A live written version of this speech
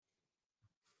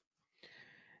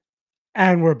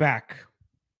And we're back.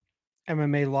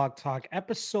 MMA Log Talk,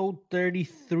 episode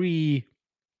 33.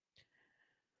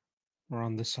 We're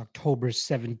on this October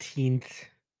 17th.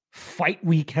 Fight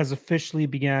week has officially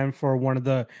began for one of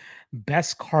the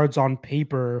best cards on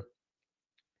paper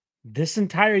this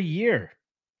entire year.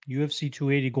 UFC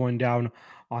 280 going down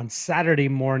on Saturday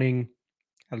morning,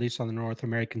 at least on the North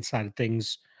American side of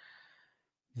things.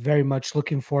 Very much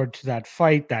looking forward to that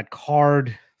fight, that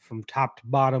card from top to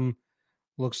bottom.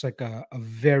 Looks like a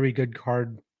very good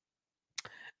card.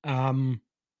 In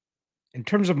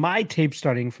terms of my tape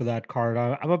studying for that card,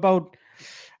 I'm about,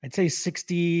 I'd say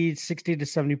 60 to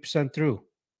 70% through.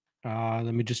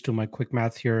 Let me just do my quick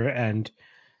math here and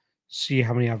see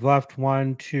how many I've left.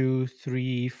 1, 2,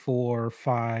 3, 4,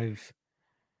 5,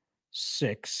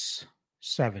 6,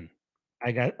 7.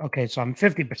 I got, okay, so I'm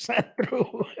 50%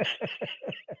 through.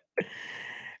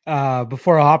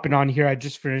 Before hopping on here, I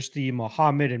just finished the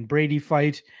Muhammad and Brady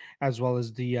fight, as well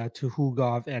as the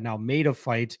Tuhugov and Almeida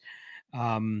fight.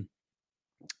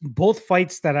 Both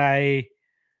fights that I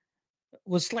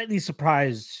was slightly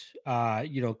surprised,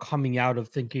 coming out of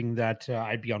thinking that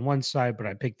I'd be on one side, but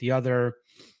I picked the other.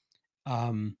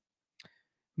 Um,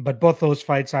 but both those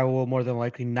fights, I will more than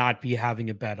likely not be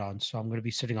having a bet on. So I'm going to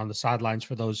be sitting on the sidelines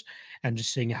for those and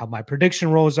just seeing how my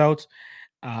prediction rolls out.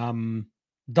 Um,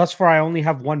 Thus far, I only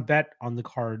have one bet on the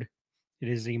card. It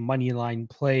is a money line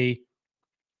play.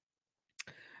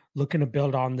 Looking to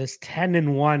build on this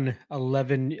 10-1,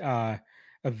 11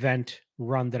 event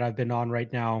run that I've been on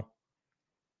right now.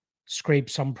 Scraped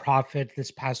some profit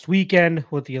this past weekend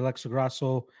with the Alexa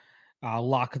Grasso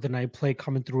lock of the night play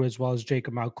coming through, as well as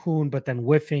Jacob Malkoon, but then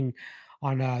whiffing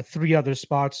on 3 other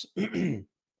spots.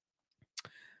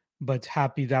 But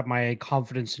happy that my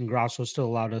confidence in Grasso still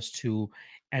allowed us to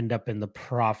end up in the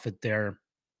profit there.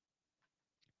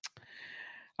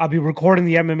 I'll be recording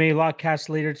the MMA Lockcast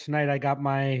later tonight. I got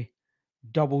my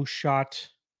double shot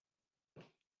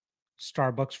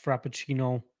Starbucks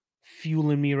Frappuccino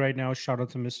fueling me right now. Shout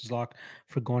out to Mrs. Locke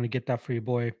for going to get that for your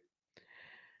boy.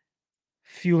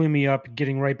 Fueling me up,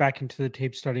 getting right back into the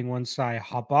tape studying once I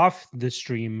hop off the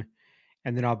stream,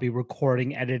 and then I'll be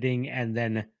recording, editing, and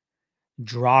then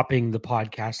dropping the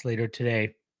podcast later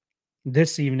today.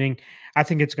 This evening, I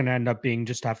think it's going to end up being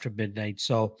just after midnight.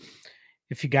 So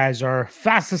if you guys are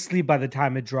fast asleep by the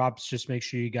time it drops, just make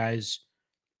sure you guys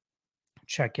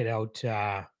check it out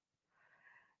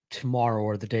tomorrow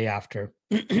or the day after.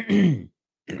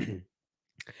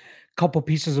 Couple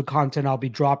pieces of content I'll be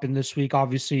dropping this week.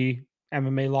 Obviously,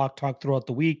 MMA Lock Talk throughout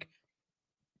the week.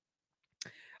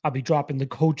 I'll be dropping the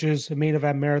coaches main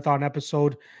event marathon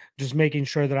episode, just making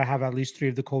sure that I have at least 3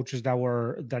 of the coaches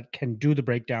that can do the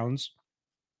breakdowns.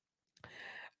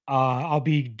 I'll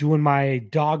be doing my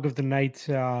dog of the night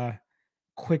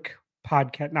quick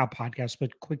podcast, not podcast,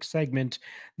 but quick segment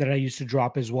that I used to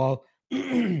drop as well.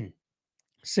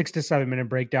 6 to 7 minute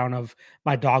breakdown of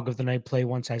my dog of the night play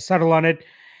once I settle on it.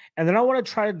 And then I want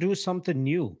to try to do something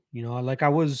new. Like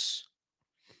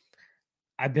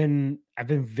I've been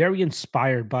very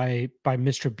inspired by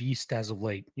Mr. Beast as of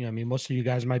late. I mean, most of you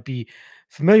guys might be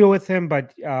familiar with him,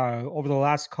 but over the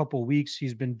last couple of weeks,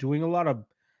 he's been doing a lot of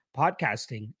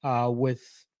podcasting with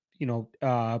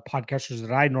podcasters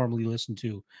that I normally listen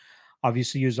to.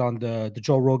 Obviously, he was on the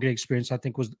Joe Rogan Experience. I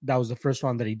think that was the first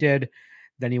one that he did.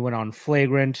 Then he went on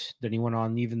Flagrant. Then he went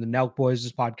on even the Nelk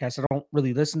Boys' podcast. I don't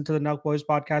really listen to the Nelk Boys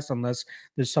podcast unless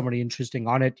there's somebody interesting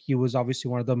on it. He was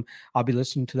obviously one of them. I'll be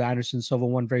listening to the Anderson Silva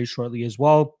one very shortly as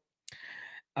well.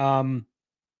 And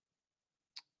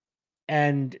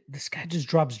this guy just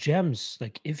drops gems.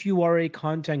 Like, if you are a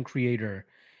content creator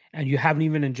and you haven't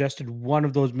even ingested one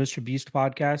of those Mr. Beast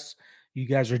podcasts, you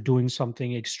guys are doing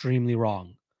something extremely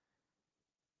wrong.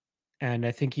 And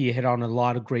I think he hit on a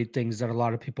lot of great things that a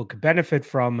lot of people could benefit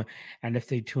from, and if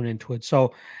they tune into it.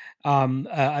 So,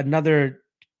 another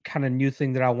kind of new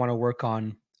thing that I want to work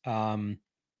on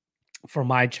for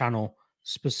my channel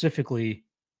specifically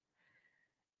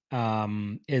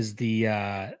is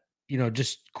the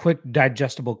just quick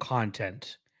digestible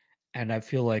content. And I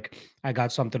feel like I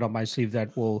got something up my sleeve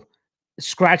that will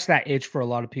scratch that itch for a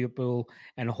lot of people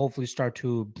and hopefully start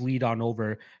to bleed on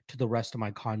over to the rest of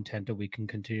my content, that we can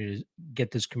continue to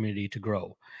get this community to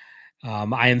grow.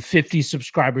 I am 50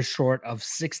 subscribers short of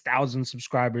 6,000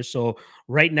 subscribers. So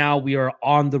right now we are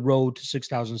on the road to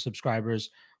 6,000 subscribers.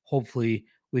 Hopefully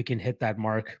we can hit that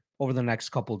mark over the next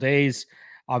couple days.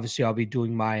 Obviously, I'll be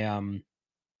doing my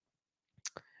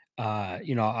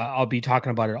I'll be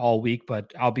talking about it all week,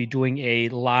 but I'll be doing a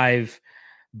live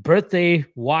birthday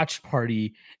watch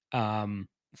party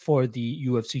for the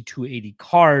UFC 280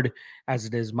 card, as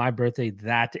it is my birthday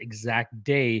that exact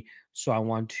day. So I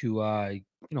want to,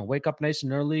 wake up nice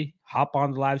and early, hop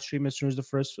on the live stream as soon as the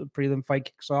first prelim fight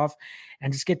kicks off,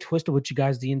 and just get twisted with you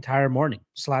guys the entire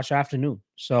morning/afternoon.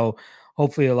 So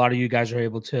hopefully a lot of you guys are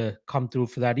able to come through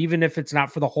for that, even if it's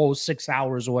not for the whole 6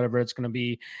 hours or whatever it's going to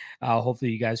be.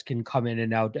 Hopefully you guys can come in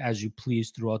and out as you please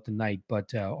throughout the night,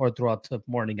 but or throughout the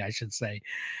morning, I should say.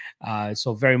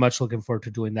 So very much looking forward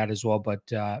to doing that as well. But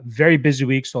very busy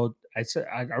week. So I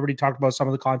already talked about some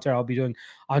of the content I'll be doing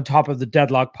on top of the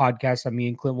Deadlock podcast that me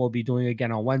and Clint will be doing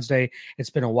again on Wednesday. It's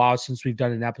been a while since we've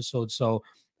done an episode, so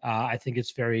I think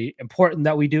it's very important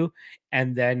that we do.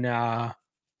 And then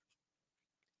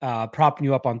propping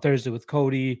you up on Thursday with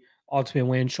Cody, Ultimate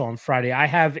Win Show on Friday. I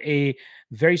have a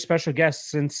very special guest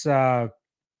since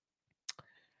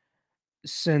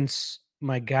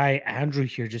my guy Andrew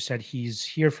here just said he's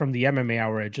here from the MMA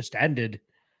hour. It just ended.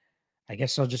 I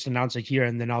guess I'll just announce it here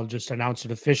and then I'll just announce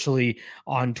it officially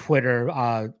on Twitter,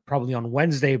 probably on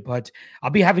Wednesday. But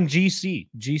I'll be having GC.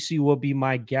 GC will be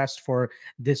my guest for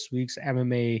this week's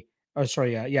MMA. Oh,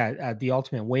 sorry. The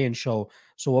Ultimate Weigh-In Show.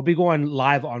 So we'll be going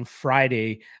live on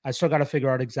Friday. I still got to figure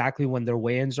out exactly when their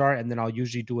weigh-ins are, and then I'll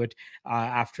usually do it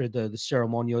after the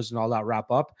ceremonials and all that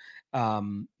wrap up.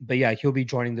 But yeah, he'll be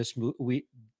joining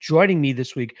me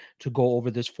this week to go over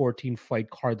this 14 fight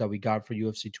card that we got for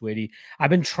UFC 280. I've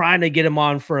been trying to get him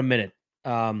on for a minute.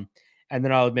 And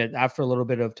then I'll admit, after a little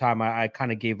bit of time, I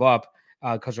kind of gave up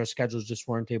because our schedules just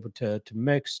weren't able to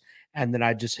mix. And then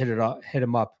I just hit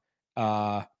him up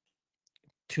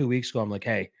 2 weeks ago. I'm like,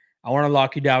 hey, I want to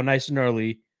lock you down nice and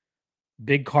early.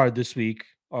 Big card this week,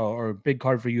 or big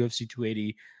card for UFC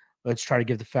 280. Let's try to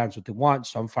give the fans what they want.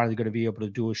 So I'm finally going to be able to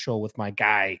do a show with my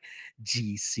guy,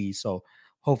 GC. So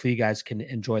hopefully you guys can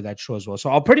enjoy that show as well.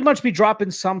 So I'll pretty much be dropping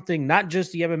something, not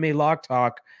just the MMA Lock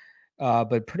Talk,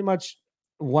 but pretty much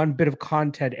one bit of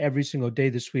content every single day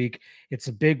this week. It's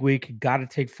a big week. Got to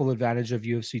take full advantage of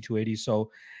UFC 280. So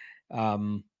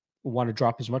want to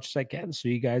drop as much as I can so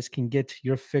you guys can get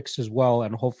your fix as well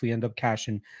and hopefully end up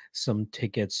cashing some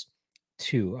tickets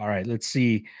too. All right, let's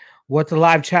see what the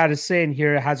live chat is saying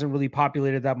here. It hasn't really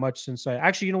populated that much since I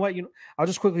actually, you know what, I'll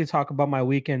just quickly talk about my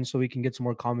weekend so we can get some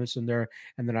more comments in there,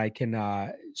 and then I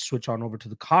can switch on over to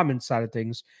the comment side of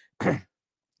things. Let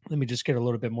me just get a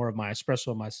little bit more of my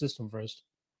espresso in my system first.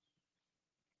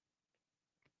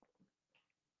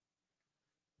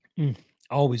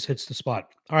 Always hits the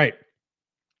spot. All right.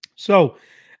 So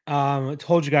I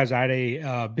told you guys I had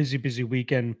a busy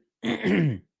weekend.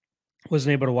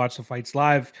 Wasn't able to watch the fights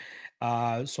live.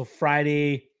 So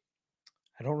Friday,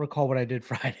 I don't recall what I did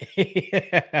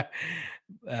Friday.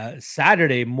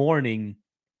 Saturday morning,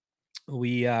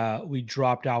 we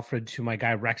dropped Alfred to my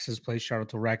guy Rex's place. Shout out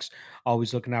to Rex,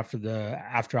 always looking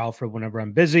after Alfred whenever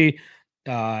I'm busy.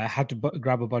 I had to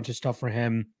grab a bunch of stuff for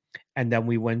him, and then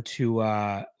we went to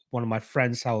one of my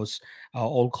friend's house,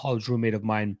 old college roommate of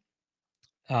mine,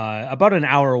 about an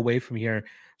hour away from here.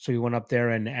 So we went up there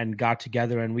and got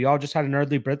together, and we all just had an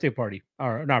early birthday party,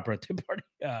 or not birthday party,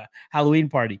 Halloween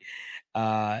party.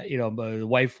 The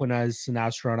wife went as an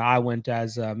astronaut. I went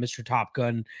as Mr. Top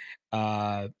Gun.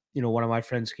 One of my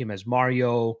friends came as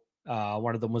Mario.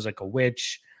 One of them was like a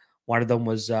witch. One of them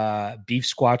was Beef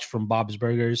Squatch from Bob's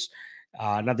Burgers.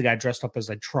 Another guy dressed up as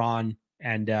like Tron,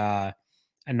 and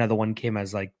another one came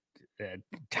as like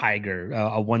tiger,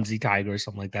 a onesie tiger or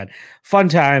something like that. Fun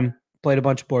time. Played a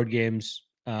bunch of board games.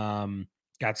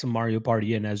 Got some Mario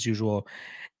Party in as usual,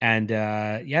 and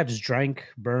just drank,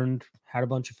 burned, had a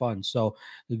bunch of fun. So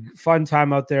fun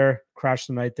time out there. Crashed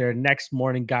the night there. Next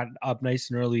morning, got up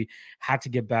nice and early. Had to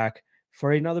get back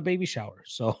for another baby shower.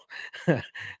 So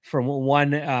from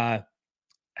one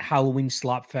Halloween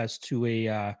slop fest to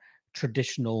a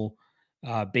traditional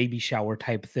baby shower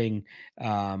type thing.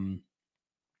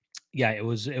 It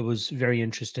was very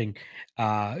interesting.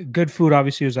 Good food,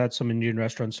 obviously. It was at some Indian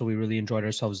restaurants, so we really enjoyed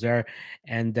ourselves there.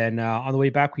 And then on the way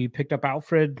back, we picked up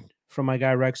Alfred from my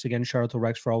guy Rex. Again, shout out to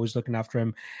Rex for always looking after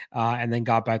him. And then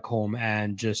got back home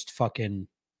and just fucking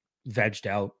vegged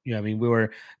out. We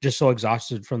were just so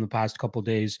exhausted from the past couple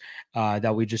days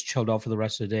that we just chilled out for the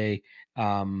rest of the day.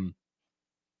 That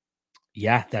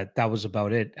was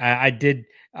about it. I did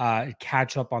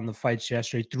catch up on the fights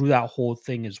yesterday through that whole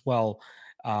thing as well.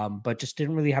 But just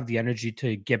didn't really have the energy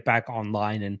to get back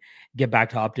online and get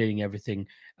back to updating everything.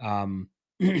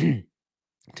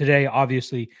 Today,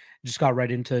 obviously, just got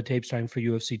right into tape studying for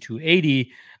UFC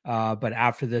 280. But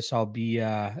after this, I'll be,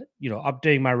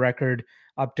 updating my record,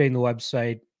 updating the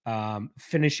website,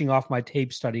 finishing off my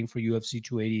tape studying for UFC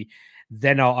 280.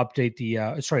 Then I'll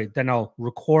update then I'll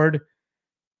record,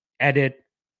 edit,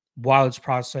 while it's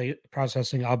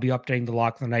processing, I'll be updating the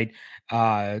lock of the night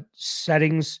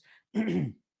settings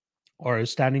or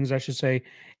standings, I should say,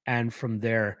 and from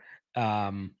there,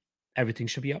 um, everything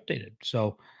should be updated.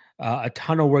 So a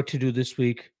ton of work to do this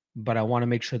week, but I want to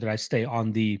make sure that I stay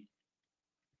on the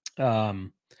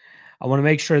um, I want to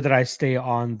make sure that I stay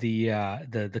on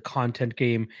the content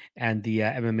game and the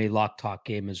MMA Lock Talk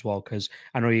game as well, because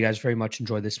I know you guys very much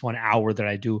enjoy this 1 hour that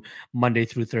I do Monday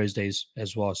through Thursdays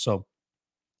as well. So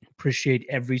appreciate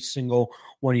every single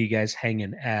one of you guys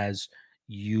hanging as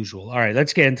usual. All right,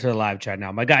 let's get into the live chat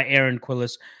now. My guy Aaron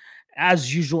Quillis,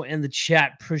 as usual in the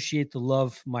chat. Appreciate the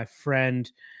love, my friend.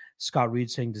 Scott Reed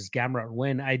saying, "Does Gamrot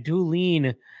win?" I do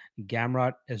lean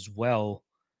Gamrot as well.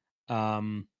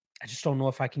 I just don't know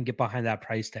if I can get behind that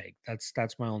price tag.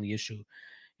 That's my only issue.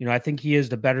 I think he is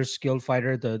the better skilled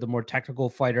fighter, the more technical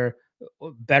fighter,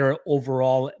 better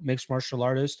overall mixed martial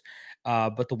artist.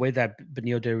 But the way that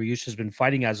Benio Dariush has been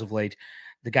fighting as of late,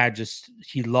 the guy just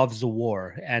he loves the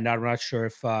war, and I'm not sure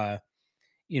if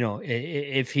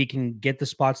if he can get the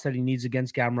spots that he needs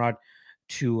against Gamrot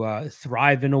to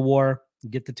thrive in a war,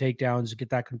 get the takedowns, get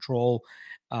that control.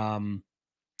 Um,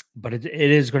 but it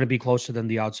is going to be closer than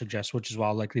the odds suggest, which is why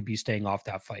I'll likely be staying off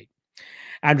that fight.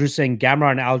 Andrew saying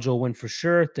Gamrot and Aljo win for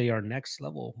sure. They are next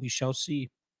level. We shall see.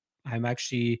 I'm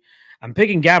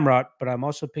picking Gamrot, but I'm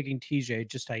also picking TJ.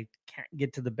 Just I can't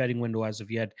get to the betting window as of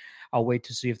yet. I'll wait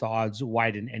to see if the odds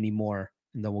widen anymore,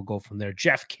 and then we'll go from there.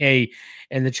 Jeff K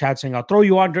in the chat saying, "I'll throw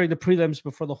you on during the prelims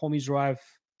before the homies arrive."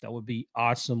 That would be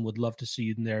awesome. Would love to see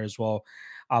you in there as well.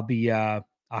 I'll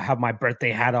have my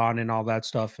birthday hat on and all that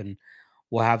stuff, and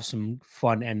we'll have some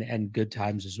fun and good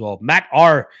times as well. Matt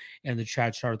R in the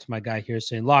chat, shout out to my guy here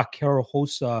saying, "Lock Carol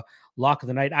Hosa, lock of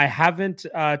the night." I haven't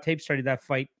tape studied that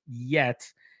fight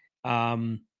yet.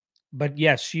 But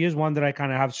yes, she is one that I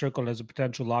kind of have circled as a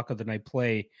potential lock of the night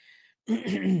play.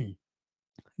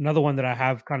 Another one that I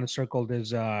have kind of circled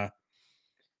is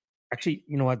actually,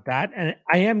 you know what, that, and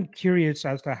I am curious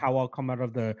as to how I'll come out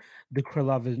of the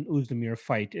Krylov and Uzdemir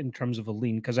fight in terms of a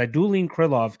lean, because I do lean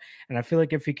Krylov, and I feel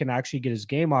like if he can actually get his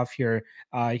game off here,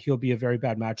 he'll be a very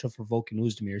bad matchup for Volkan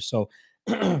Uzdemir. So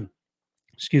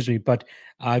excuse me, but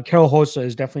Carol Hosa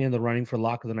is definitely in the running for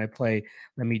lock of the night play.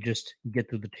 Let me just get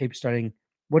through the tape studying,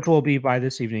 which will be by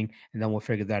this evening, and then we'll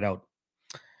figure that out.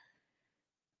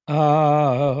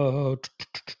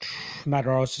 Matt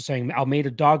are also saying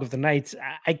Almeida dog of the night.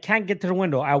 I can't get to the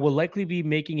window. I will likely be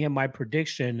making him my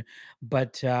prediction,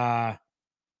 but I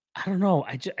don't know.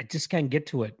 I just can't get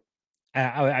to it.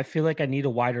 I feel like I need a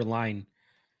wider line.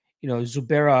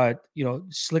 Zubera,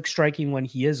 slick striking when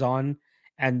he is on,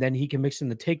 and then he can mix in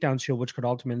the takedowns here, which could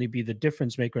ultimately be the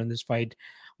difference maker in this fight,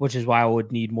 which is why I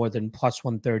would need more than plus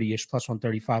 130-ish, plus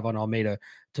 135 on Almeida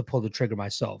to pull the trigger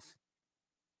myself.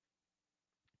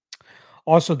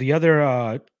 Also, the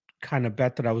other kind of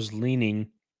bet that I was leaning,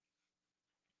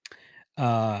 we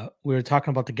were talking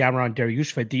about the Gamrot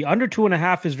Dariush fight. The under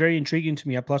 2.5 is very intriguing to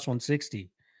me at plus 160.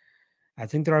 I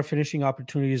think there are finishing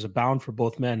opportunities abound for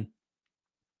both men.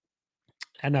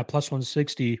 And at plus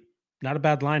 160, not a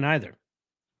bad line either.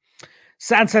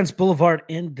 Sansense Boulevard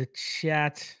in the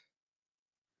chat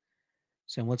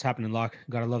saying, "What's happening, Locke?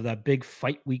 Gotta love that big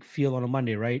fight week feel on a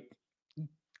Monday, right?"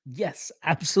 Yes,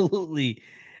 absolutely.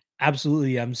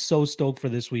 Absolutely. I'm so stoked for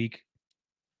this week.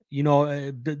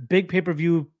 The big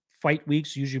pay-per-view fight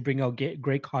weeks usually bring out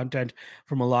great content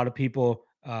from a lot of people,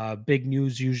 big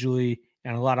news usually,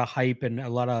 and a lot of hype and a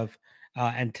lot of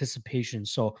anticipation.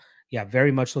 So, yeah,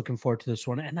 very much looking forward to this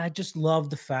one. And I just love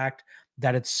the fact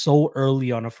that it's so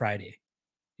early on a Friday,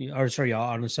 or sorry,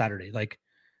 on a Saturday. Like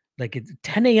it's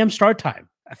 10 a.m. start time.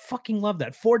 I fucking love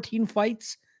that. 14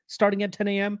 fights starting at 10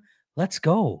 a.m. Let's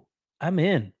go. I'm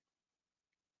in.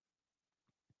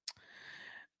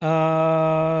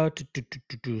 Sahel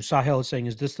is saying,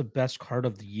 "Is this the best card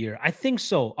of the year?" I think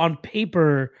so. On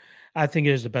paper, I think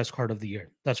it is the best card of the year.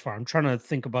 That's far. I'm trying to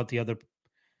think about the other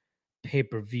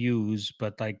pay-per-views,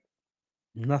 but like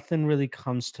nothing really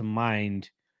comes to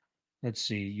mind. Let's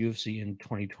see, UFC in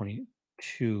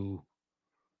 2022.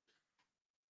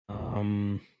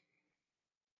 Um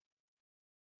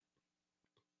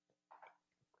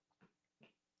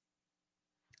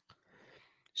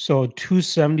so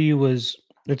 270 was,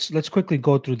 let's quickly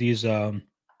go through these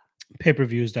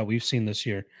pay-per-views that we've seen this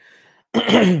year.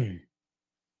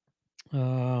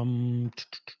 um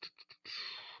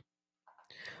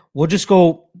We'll just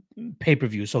go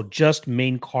pay-per-view, so just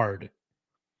main card,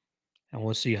 and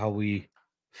we'll see how we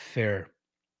fare.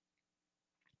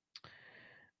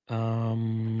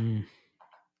 Um,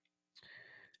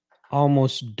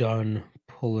 almost done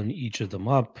pulling each of them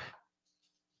up.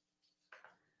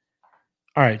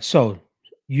 All right, so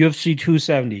UFC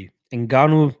 270.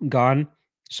 Ngannou gone,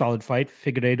 solid fight.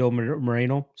 Figueiredo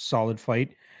Moreno, solid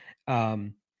fight.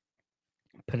 Um,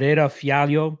 Pereira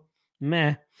Fialho,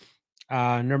 meh.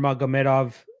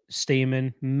 Nurmagomedov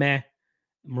Stamen, meh.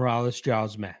 Morales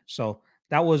Giles, meh. So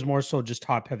that was more so just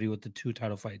top heavy with the two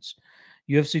title fights.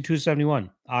 UFC 271,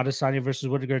 Adesanya versus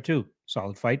Whittaker 2,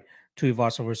 solid fight.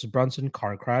 Tuivasa versus Brunson,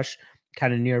 car crash.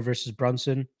 Cannonier versus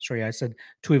Brunson. Sorry, I said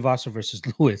Tuivasa versus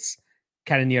Lewis.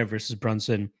 Cannonier versus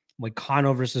Brunson.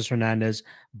 Moicano versus Hernandez.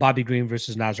 Bobby Green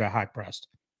versus Nasrat Haqparast.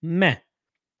 Meh.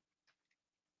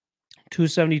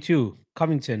 272,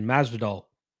 Covington, Masvidal.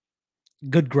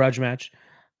 Good grudge match.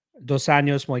 Dos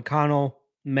Anjos, Moicano.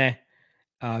 Meh.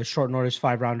 Short notice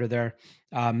 5-rounder there.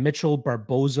 Mitchell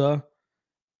Barboza.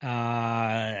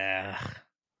 Uh,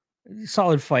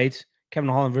 Solid fight. Kevin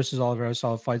Holland versus Oliveira,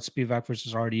 solid fight. Spivak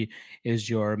versus Hardy is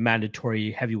your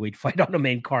mandatory heavyweight fight on the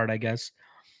main card, I guess.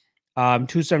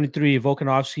 273,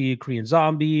 Volkanovski, Korean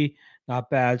Zombie, not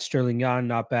bad. Sterling Young,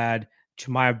 not bad.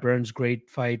 Chimaya Burns, great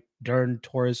fight. Dern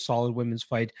Torres, solid women's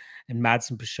fight. And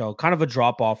Madsen Pichel, kind of a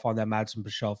drop off on that Madsen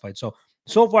Pichel fight. So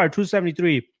far,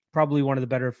 273, probably one of the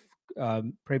better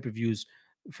pay per views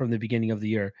from the beginning of the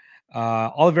year.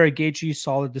 Oliver Gaethje,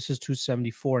 solid. This is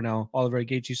 274 now. Oliver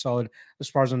Gaethje, solid. As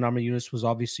far as the number of units was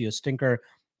obviously a stinker.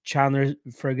 Chandler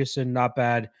Ferguson, not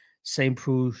bad. Same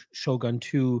Prue, Shogun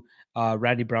 2,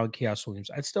 Randy Brown, Chaos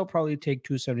Williams. I'd still probably take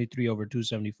 273 over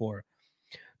 274.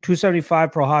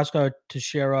 275, Prohaska,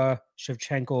 Teixeira,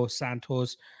 Shevchenko,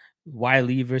 Santos,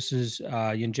 Wiley versus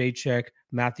Jędrzejczyk,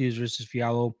 Matthews versus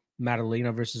Fiallo,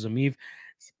 Madalena versus Amiv.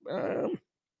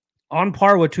 On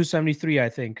par with 273, I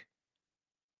think.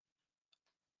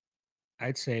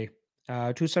 I'd say.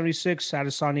 276,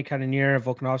 Adesanya, Cannonier,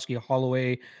 Volkanovski,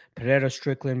 Holloway, Pereira,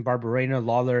 Strickland, Barberena,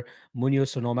 Lawler,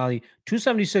 Munoz, and O'Malley.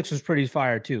 276 was pretty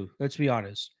fire, too. Let's be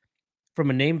honest.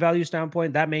 From a name value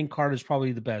standpoint, that main card is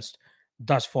probably the best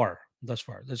thus far. Let's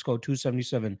go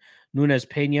 277. Nunes,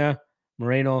 Pena,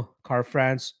 Moreno, Car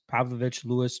France, Pavlovich,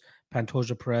 Lewis,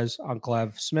 Pantoja, Perez,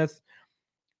 Ankalaev, Smith.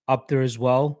 Up there as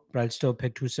well, but I'd still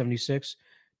pick 276.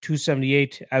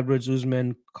 278, Edwards,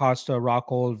 Usman, Costa,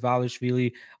 Rockhold,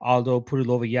 Valishvili, Aldo,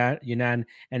 Pudilova, Yanan,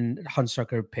 and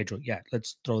Hunsucker, Pedro. Yeah,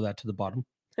 let's throw that to the bottom.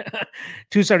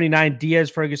 279,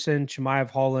 Diaz, Ferguson, Chimaev,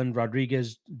 Holland,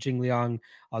 Rodriguez, Jingliang,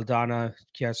 Aldana,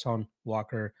 Kiason,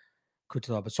 Walker,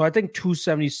 Kutilaba. So I think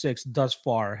 276 thus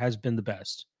far has been the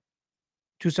best.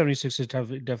 276 has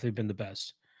definitely been the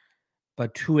best.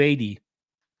 But 280,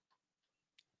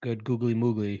 good googly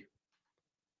moogly.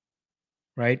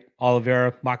 Right?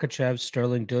 Oliveira, Makachev,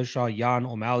 Sterling, Dillashaw, Jan,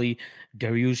 O'Malley,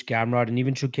 Dariush, Gamrod, and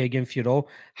even Chukagian Fyodor.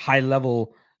 High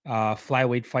level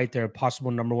flyweight fight there. Possible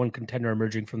number one contender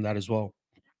emerging from that as well.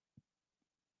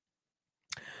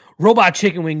 Robot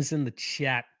Chicken Wings in the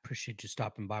chat. Appreciate you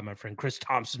stopping by, my friend. Chris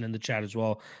Thompson in the chat as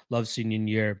well. Love seeing you in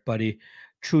year, buddy.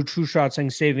 True Shot saying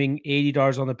saving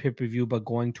 $80 on the pay-per-view, but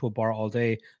going to a bar all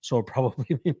day, so it'll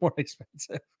probably be more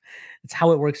expensive. It's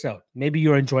how it works out. Maybe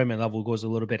your enjoyment level goes a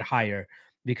little bit higher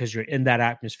because you're in that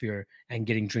atmosphere and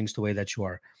getting drinks the way that you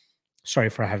are. Sorry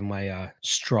for having my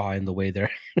straw in the way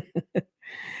there.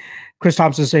 Chris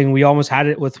Thompson saying we almost had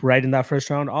it with Wright in that first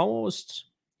round. Almost.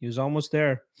 He was almost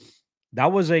there.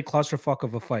 That was a clusterfuck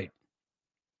of a fight.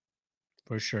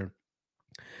 For sure.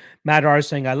 Matt R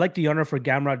saying, I like the honor for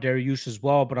Gamrot Dariush as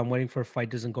well, but I'm waiting for a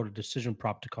fight doesn't go to decision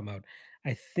prop to come out.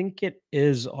 I think it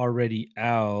is already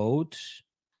out.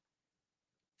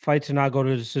 Fight to not go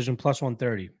to decision plus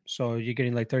 130. So you're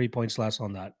getting like 30 points less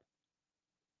on that.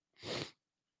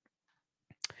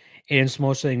 Aiden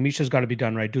Smo saying Misha's got to be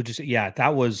done right. Dude, just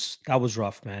that was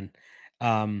rough, man.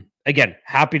 Again,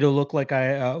 happy to look like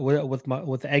I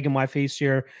with egg in my face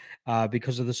here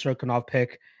because of the Serkinov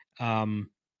pick.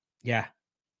 Yeah,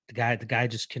 the guy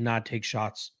just cannot take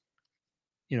shots.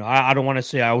 You know, I don't want to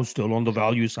say I was still on the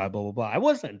value side, blah blah blah. I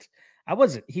wasn't.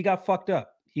 He got fucked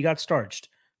up. He got starched.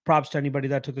 Props to anybody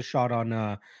that took the shot on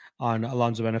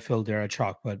Alonzo Benefield there at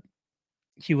chalk, but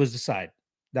he was the side.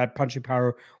 That punching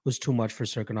power was too much for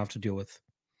Serkinov to deal with.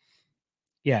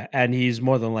 Yeah, and he's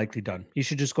more than likely done. He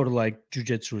should just go to like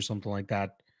jujitsu or something like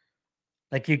that.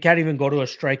 Like you can't even go to a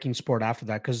striking sport after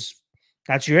that because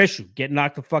that's your issue. Get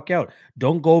knocked the fuck out.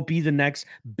 Don't go be the next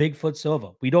Bigfoot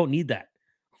Silva. We don't need that.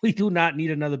 We do not need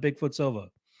another Bigfoot Silva.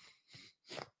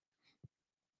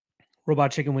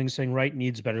 Robot Chicken Wings saying Wright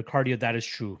needs better cardio. That is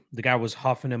true. The guy was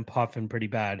huffing and puffing pretty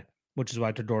bad, which is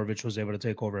why Todorovic was able to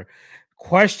take over.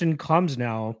 Question comes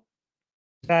now.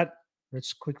 That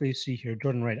let's quickly see here.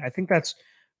 Jordan Wright. I think that's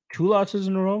 2 losses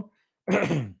in a row.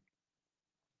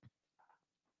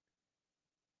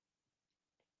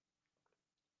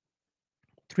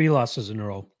 3 losses in a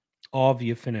row. All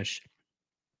via finish.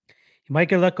 He might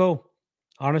get let go.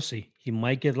 Honestly, he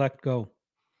might get let go.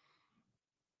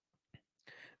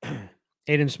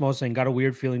 Aiden Small saying, got a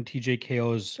weird feeling TJ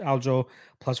KO's Aljo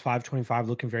plus 525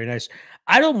 looking very nice.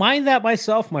 I don't mind that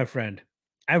myself, my friend.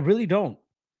 I really don't.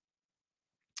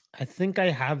 I think I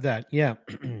have that. Yeah.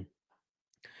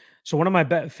 So one of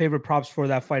my favorite props for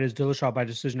that fight is Dillashaw by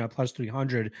decision at plus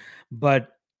 300, but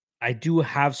I do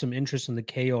have some interest in the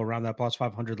KO around that plus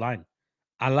 500 line.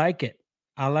 I like it.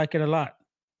 I like it a lot.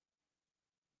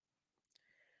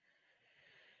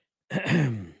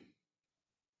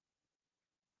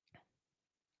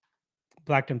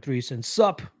 Blackton 3 saying,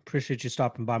 sup. Appreciate you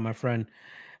stopping by, my friend.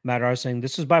 Matt R saying,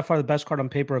 this is by far the best card on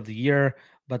paper of the year,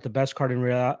 but the best card in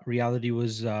reality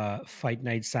was Fight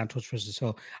Night Santos versus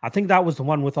Hill. I think that was the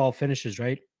one with all finishes,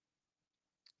 right?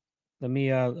 Let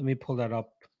me pull that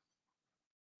up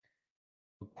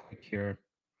quick here.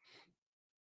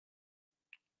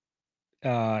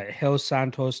 Hill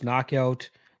Santos knockout,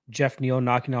 Jeff Neal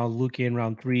knocking out Luque in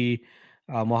round 3,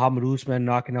 Mohammed Usman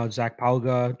knocking out Zach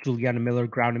Pauga, Juliana Miller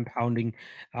ground and pounding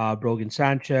Brogan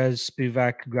Sanchez,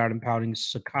 Spivak ground and pounding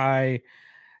Sakai,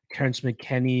 Terrence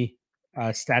McKinney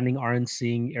standing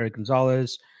RNCing Eric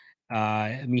Gonzalez,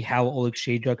 Michal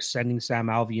Oleksiejczuk sending Sam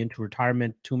Alvey into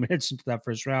retirement 2 minutes into that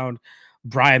first round.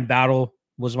 Brian Battle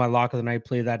was my lock of the night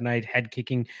play that night, head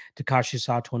kicking Takashi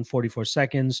Sato in 44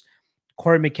 seconds.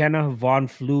 Corey McKenna, Vaughn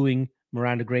Fluing,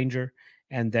 Miranda Granger,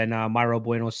 and then Myro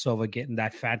Bueno Silva getting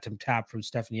that phantom tap from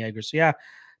Stephanie Egger. So, yeah,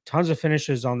 tons of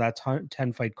finishes on that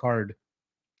 10 fight card.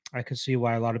 I could see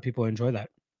why a lot of people enjoy that.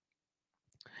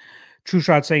 True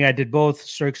Shot saying I did both.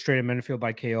 Cirque straight and Menfield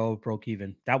by KO broke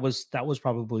even. That was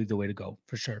probably the way to go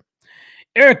for sure.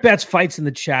 Eric Betts fights in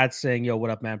the chat saying, "Yo,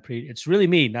 what up, man? It's really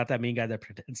me, not that mean guy that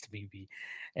pretends to be."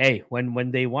 Hey,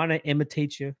 when they want to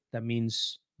imitate you, that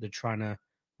means they're trying to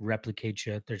replicate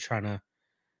you. They're trying to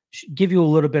give you a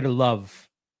little bit of love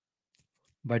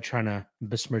by trying to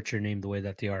besmirch your name the way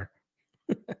that they are.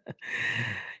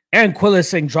 Aaron Quillis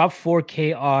saying drop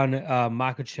 4K on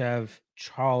Makachev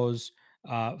Charles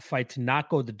fight to not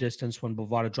go the distance when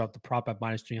Bovada dropped the prop at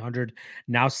minus 300.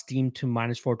 Now steamed to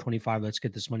minus 425. Let's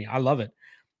get this money. I love it.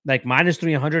 Like minus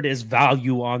 300 is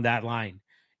value on that line.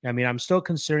 I mean, I'm still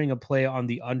considering a play on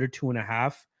the under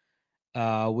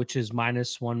 2.5, which is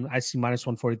minus one. I see minus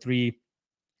 143.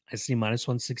 I see minus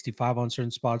 165 on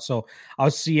certain spots. So I'll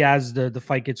see as the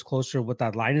fight gets closer what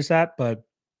that line is at. But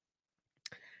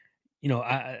you know,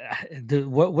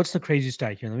 what's the crazy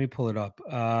stat here? Let me pull it up.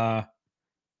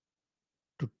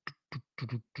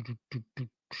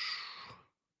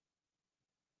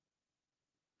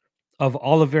 Of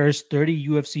Oliveira's 30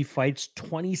 UFC fights,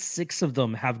 26 of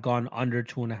them have gone under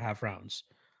 2.5 rounds.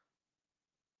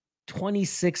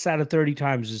 26 out of 30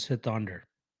 times has hit the under.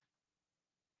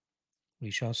 We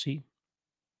shall see.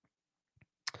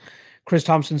 Chris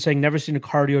Thompson saying, never seen a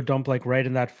cardio dump like right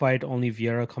in that fight. Only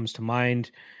Vieira comes to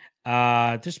mind.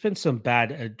 There's been some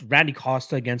bad. Randy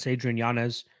Costa against Adrian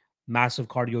Yanez. Massive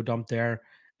cardio dump there.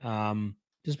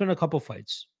 There's been a couple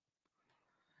fights.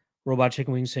 Robot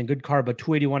Chicken Wings saying, good card, but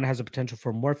 281 has a potential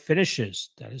for more finishes.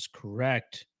 That is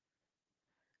correct.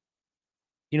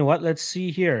 You know what? Let's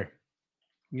see here.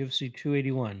 UFC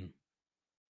 281.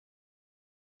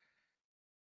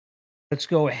 Let's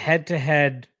go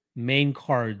head-to-head main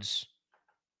cards.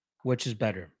 Which is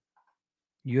better?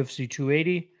 UFC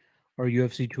 280 or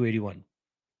UFC 281?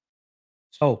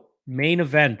 So, main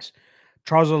event.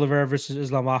 Charles Oliveira versus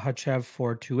Islam Makhachev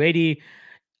for 280.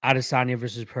 Adesanya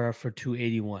versus Pereira for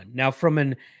 281. Now, from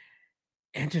an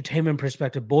entertainment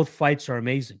perspective, both fights are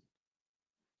amazing.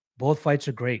 Both fights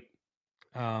are great.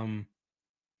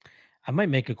 I might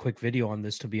make a quick video on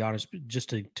this, to be honest,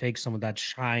 just to take some of that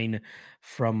shine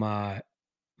from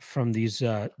these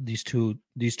two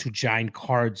giant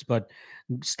cards, but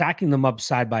stacking them up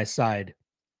side by side.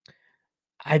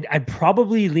 I'd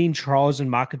probably lean Charles and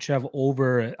Makhachev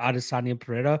over Adesanya and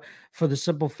Pereira for the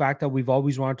simple fact that we've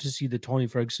always wanted to see the Tony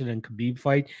Ferguson and Khabib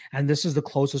fight, and this is the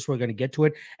closest we're going to get to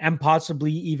it, and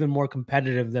possibly even more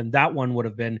competitive than that one would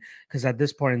have been, because at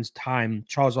this point in time,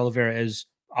 Charles Oliveira is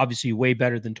obviously way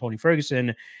better than Tony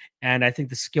Ferguson, and I think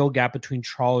the skill gap between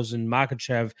Charles and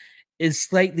Makhachev is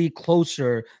slightly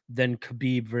closer than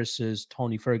Khabib versus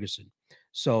Tony Ferguson.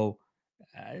 So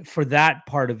for that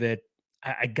part of it,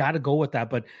 I got to go with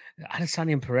that. But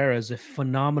Adesanya and Pereira is a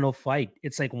phenomenal fight.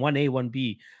 It's like 1A,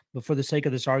 1B. But for the sake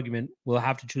of this argument, we'll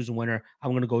have to choose a winner. I'm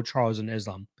going to go Charles and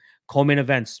Islam. Co-main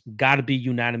events, got to be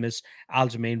unanimous.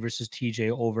 Aljamain versus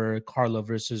TJ over Carla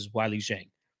versus Wiley Zhang.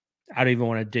 I don't even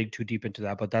want to dig too deep into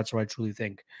that, but that's what I truly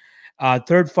think.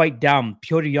 Third fight down,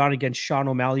 Petr Yan against Sean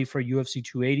O'Malley for UFC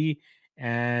 280.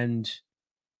 And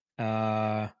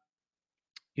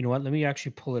You know what? Let me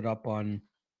actually pull it up on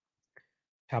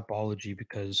Tapology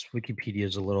because Wikipedia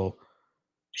is a little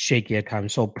shaky at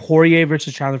times. So Poirier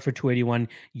versus Chandler for 281,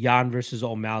 Jan versus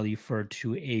O'Malley for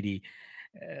 280.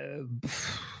 Uh,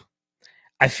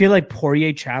 I feel like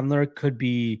Poirier Chandler could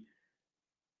be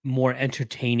more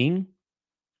entertaining.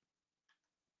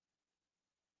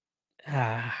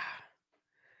 Ah,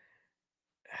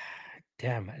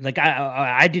 damn. Like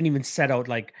I didn't even set out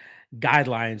like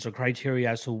guidelines or criteria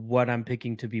as to what I'm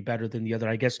picking to be better than the other.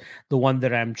 I guess the one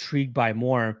that I'm intrigued by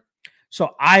more.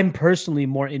 So I'm personally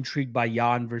more intrigued by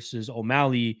Jan versus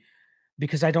O'Malley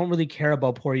because I don't really care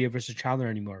about Poirier versus Chandler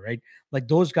anymore, right? Like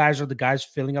those guys are the guys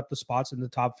filling up the spots in the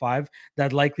top 5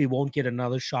 that likely won't get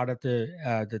another shot at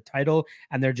the title,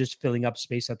 and they're just filling up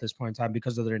space at this point in time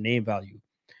because of their name value.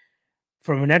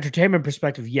 From an entertainment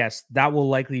perspective, yes, that will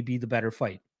likely be the better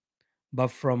fight. But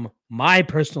from my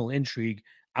personal intrigue,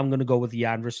 I'm going to go with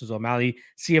Yan versus O'Malley.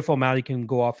 See if O'Malley can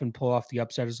go off and pull off the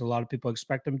upset as a lot of people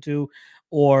expect him to,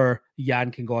 or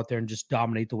Yan can go out there and just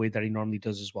dominate the way that he normally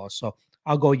does as well. So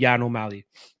I'll go Yan O'Malley.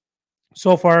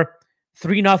 So far,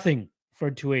 3-0 for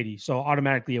 280. So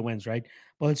automatically it wins, right?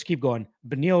 But let's keep going.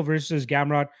 Beneil versus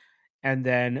Gamrot, and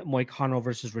then Moicano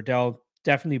versus Riddell.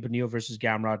 Definitely Beneil versus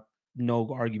Gamrot.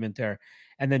 No argument there.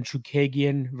 And then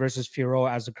Chookagian versus Firo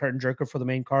as the curtain jerker for the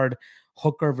main card.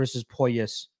 Hooker versus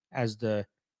Poyas as the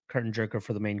curtain jerker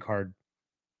for the main card.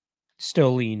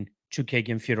 Still lean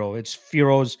Chookagian Firo. It's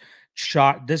Firo's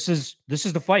shot. This is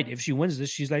the fight. If she wins this,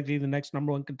 she's likely the next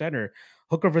number 1 contender.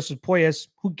 Hooker versus Poyas.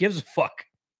 Who gives a fuck?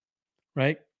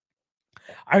 Right?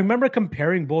 I remember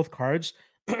comparing both cards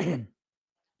from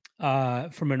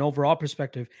an overall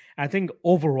perspective. I think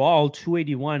overall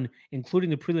 281, including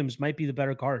the prelims, might be the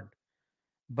better card.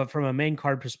 But from a main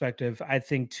card perspective, I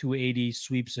think 280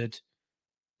 sweeps it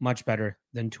much better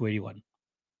than 281.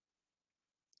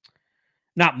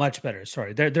 Not much better,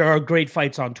 sorry. There are great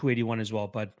fights on 281 as well,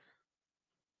 but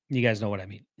you guys know what I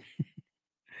mean.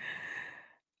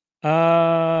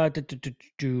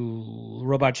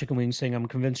 Robot Chicken Wing saying, I'm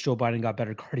convinced Joe Biden got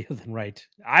better cardio than Wright.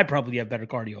 I probably have better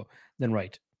cardio than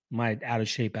Wright. My out of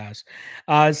shape ass.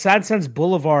 Sad Sense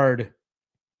Boulevard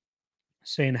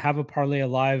saying, have a parlay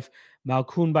alive.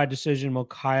 Malkoun by decision,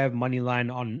 Mokaev money line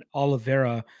on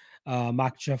Oliveira.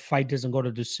 Makhachev fight doesn't go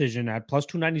to decision at plus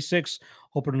 296.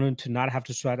 Hoping to not have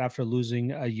to sweat after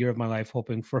losing a year of my life,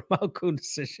 hoping for a Malkoun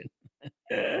decision.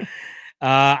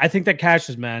 I think that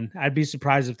cashes, man. I'd be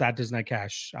surprised if that does not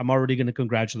cash. I'm already going to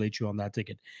congratulate you on that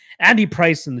ticket. Andy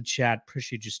Price in the chat.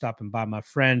 Appreciate you stopping by, my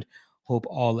friend. Hope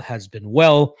all has been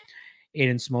well.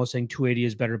 Aiden Smo saying 280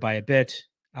 is better by a bit.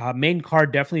 Main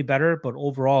card definitely better, but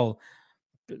overall,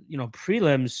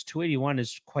 prelims 281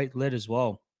 is quite lit as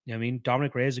well. You know what I mean?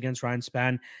 Dominic Reyes against Ryan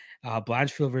Spann,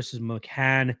 Blanchfield versus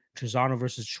McCann, Trezano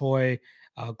versus Choi,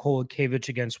 Kolakevich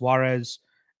against Juarez,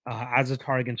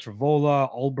 Azatar against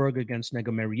Rivola, Ulberg against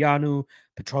Negomereanu,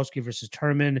 Petrosky versus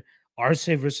Turman, Arce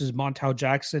versus Montel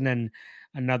Jackson, and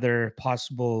another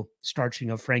possible starching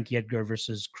of Frankie Edgar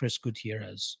versus Chris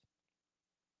Gutierrez.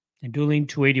 And dueling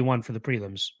 281 for the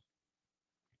prelims.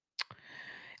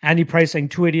 Andy Price saying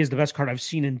 280 is the best card I've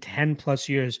seen in 10 plus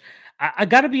years. I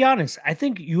got to be honest. I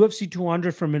think UFC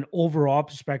 200 from an overall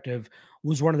perspective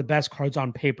was one of the best cards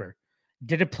on paper.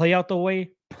 Did it play out the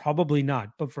way? Probably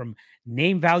not. But from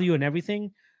name value and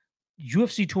everything,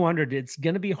 UFC 200, it's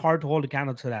going to be hard to hold a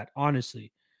candle to that,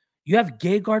 honestly. You have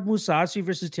Gegard Mousasi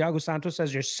versus Thiago Santos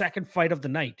as your second fight of the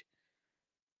night.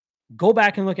 Go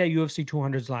back and look at UFC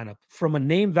 200's lineup. From a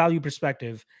name value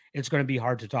perspective, it's going to be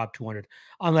hard to top 200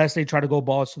 unless they try to go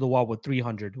balls to the wall with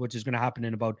 300, which is going to happen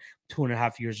in about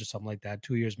 2.5 years or something like that.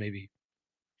 2 years, maybe.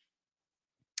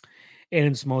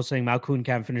 And Smo saying Malkoun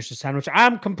can't finish the sandwich.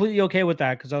 I'm completely okay with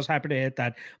that because I was happy to hit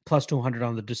that plus 200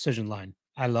 on the decision line.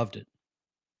 I loved it.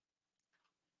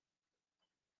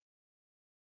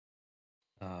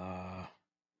 By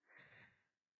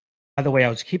the way, I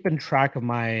was keeping track of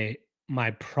my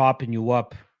propping you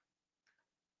up,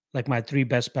 like my 3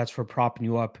 best bets for propping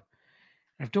you up.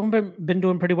 I've been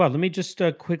doing pretty well. Let me just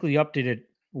quickly update it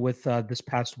with this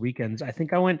past weekend. I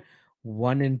think I went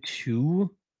 1 and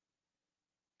 2.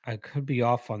 I could be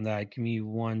off on that. Give me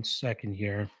 1 second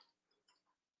here.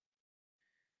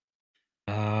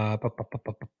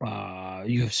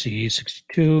 UFC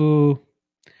 62.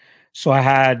 So I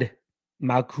had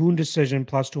Malkoun decision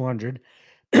plus 200,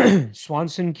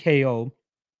 Swanson KO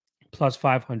plus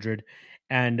 500,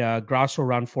 and Grasso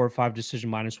round 4 or 5 decision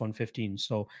minus 115.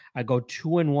 So I go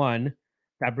 2 and 1.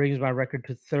 That brings my record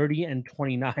to 30 and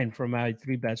 29 for my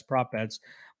 3 best prop bets.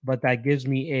 But that gives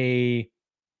me a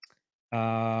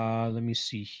let me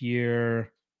see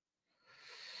here.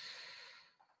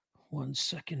 1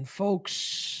 second,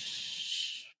 folks.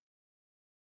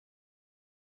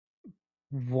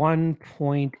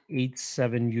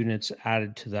 1.87 units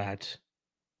added to that.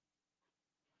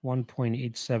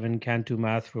 1.87. Can't do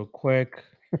math real quick.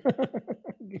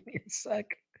 Give me a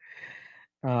sec.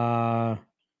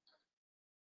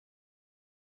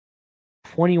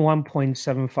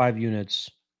 21.75 units.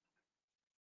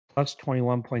 Plus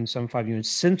 21.75 units.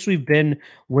 Since we've been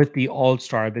with the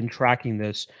All-Star, I've been tracking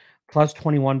this. Plus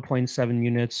 21.7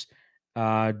 units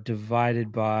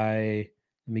divided by,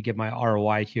 let me get my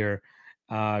ROI here,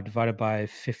 divided by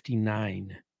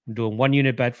 59. I'm doing 1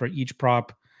 unit bet for each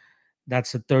prop.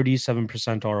 That's a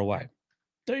 37% ROI.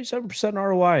 37%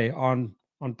 ROI on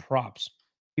props.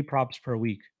 3 props per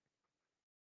week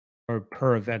or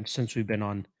per event since we've been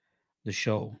on the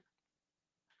show.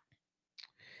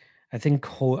 I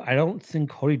don't think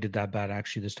Cody did that bad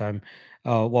actually this time.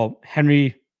 Well,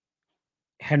 Henry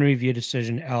via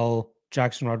decision L.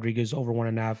 Jackson Rodriguez over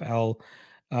 1.5 L.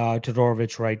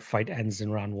 Todorovic right fight ends in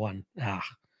round 1.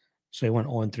 So he went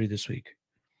 0-3 this week.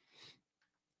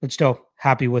 But still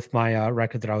happy with my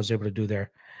record that I was able to do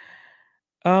there.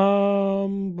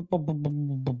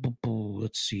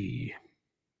 Let's see.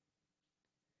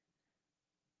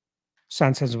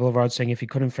 Sanchez Boulevard saying if he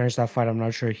couldn't finish that fight, I'm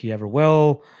not sure he ever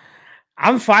will.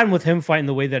 I'm fine with him fighting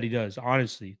the way that he does.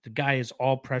 Honestly, the guy is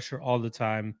all pressure all the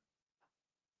time.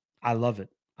 I love it.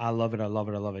 I love it. I love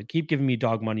it. I love it. Keep giving me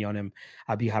dog money on him.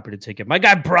 I'd be happy to take it. My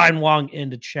guy Brian Wong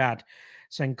in the chat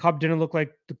saying Cub didn't look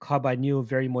like the Cub I knew,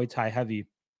 very Muay Thai heavy.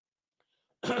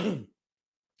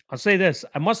 I'll say this.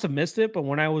 I must have missed it, but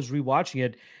when I was rewatching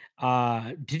it,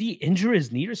 did he injure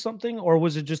his knee or something? Or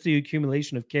was it just the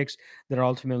accumulation of kicks that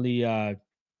ultimately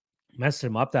messed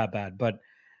him up that bad? But,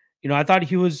 I thought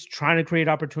he was trying to create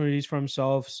opportunities for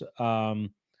himself.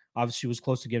 Obviously, was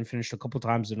close to getting finished a couple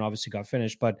times and obviously got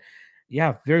finished. But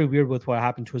yeah, very weird with what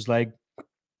happened to his leg.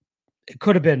 It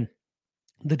could have been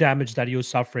the damage that he was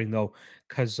suffering, though,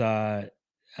 because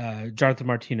Jonathan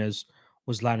Martinez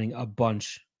was landing a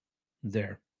bunch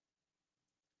there.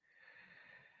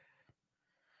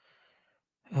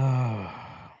 All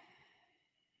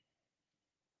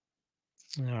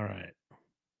right.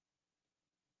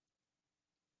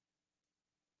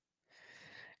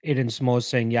 Aiden Smo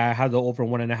saying, yeah, I had the over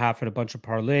 1.5 and a bunch of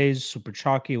parlays, super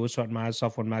chalky. It was starting my ass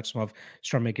off when Maximov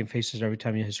started making faces every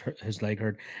time his leg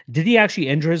hurt. Did he actually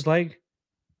injure his leg?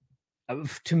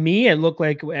 To me, it looked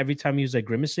like every time he was like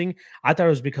grimacing, I thought it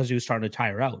was because he was starting to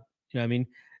tire out. You know what I mean?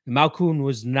 Malkoun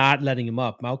was not letting him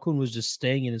up. Malkoun was just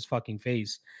staying in his fucking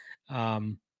face.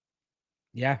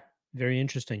 Yeah, very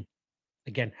interesting.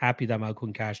 Again, happy that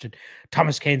Malkoun cashed it.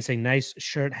 Thomas Kane saying, nice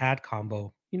shirt hat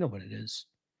combo. You know what it is.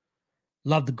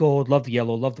 Love the gold, love the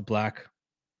yellow, love the black.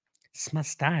 It's my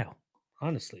style,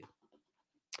 honestly.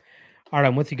 All right,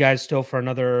 I'm with you guys still for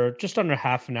another just under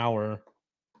half an hour.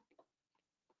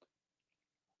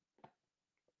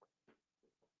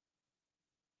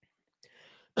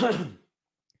 I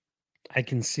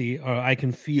can see, or I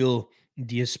can feel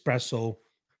the espresso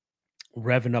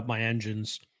revving up my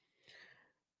engines.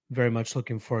 Very much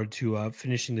looking forward to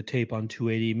finishing the tape on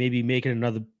 280. Maybe making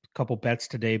another couple bets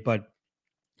today, but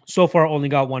so far only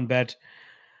got one bet.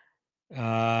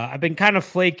 I've been kind of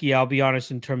flaky, I'll be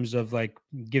honest, in terms of like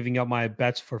giving up my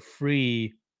bets for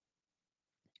free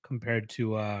compared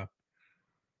to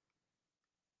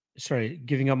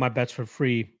giving up my bets for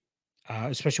free,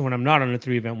 especially when I'm not on a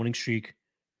 3-event winning streak.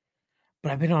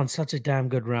 But I've been on such a damn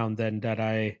good round then that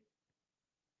I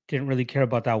didn't really care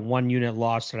about that 1 unit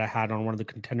loss that I had on one of the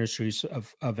contender series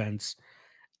of events,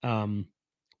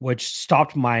 which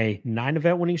stopped my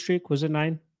 9-event winning streak. Was it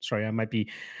 9? Sorry, I might be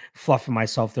fluffing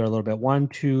myself there a little bit. 1,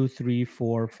 2, 3,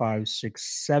 4, 5,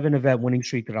 6, 7-event winning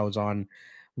streak that I was on.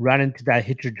 Ran into that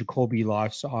Hitcher Jacoby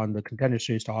loss on the contender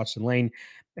series to Austin Lane.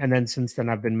 And then since then,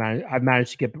 I've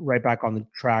managed to get right back on the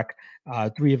track.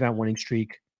 3-event winning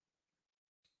streak.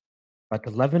 But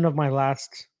 10 of my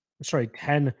last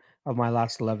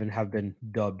 11 have been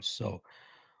dubs. So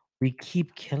we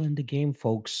keep killing the game,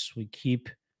 folks. We keep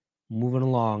moving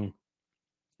along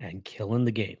and killing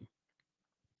the game.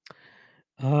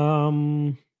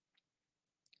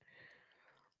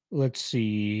 Let's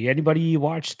see. Anybody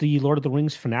watch the Lord of the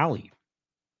Rings finale?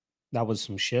 That was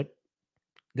some shit.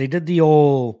 They did the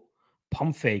old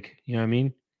pump fake. You know what I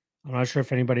mean? I'm not sure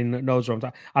if anybody knows what I'm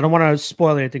talking. I don't want to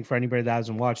spoil anything for anybody that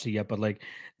hasn't watched it yet, but like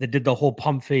they did the whole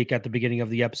pump fake at the beginning of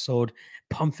the episode,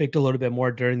 pump faked a little bit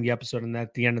more during the episode, and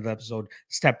at the end of the episode,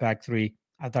 step back 3.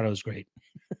 I thought it was great.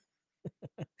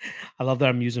 I love that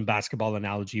I'm using basketball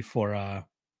analogy for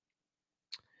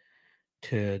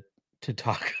to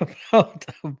talk about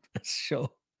this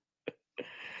show.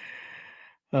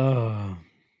 Uh,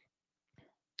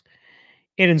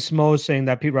 Aiden Smo saying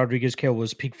that Pete Rodriguez KO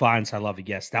was peak violence. I love it.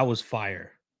 Yes, that was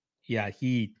fire. Yeah,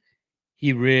 he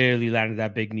really landed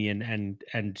that big knee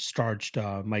and starched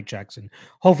Mike Jackson.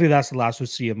 Hopefully, that's the last we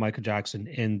see of Michael Jackson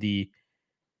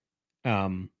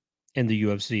um in the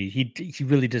UFC. He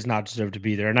really does not deserve to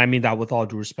be there, and I mean that with all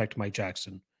due respect to Mike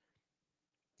Jackson.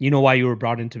 You know why you were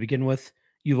brought in to begin with.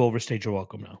 You've overstayed your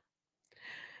welcome now.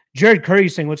 Jared Curry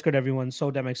saying, "What's good, everyone?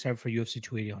 So damn excited for UFC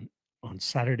 280 on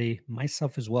Saturday.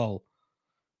 Myself as well.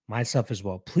 Myself as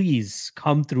well. Please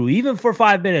come through, even for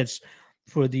 5 minutes,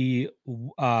 for the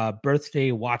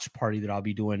birthday watch party that I'll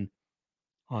be doing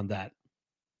on that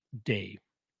day."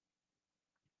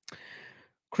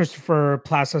 Christopher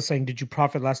Plaza saying, "Did you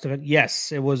profit last event?"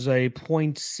 Yes, it was a zero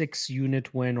 0.6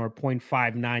 unit win or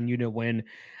 0.59 unit win.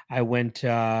 I went.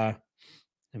 Let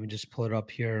me just pull it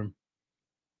up here.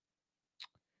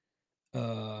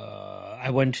 I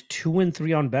went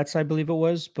 2-3 on bets, I believe it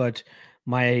was, but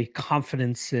my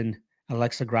confidence in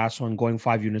Alexa Grasso and going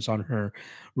 5 units on her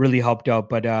really helped out.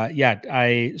 But yeah,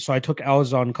 I took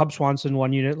L's on Cub Swanson,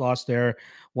 1 unit loss there,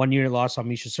 1 unit loss on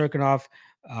Misha Serkinov,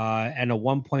 and a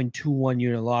 1.21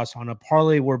 unit loss on a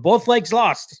parlay where both legs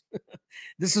lost.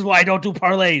 This is why I don't do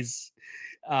parlays.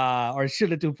 Or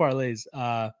should I do parlays?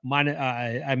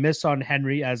 I missed on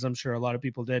Henry, as I'm sure a lot of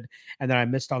people did, and then I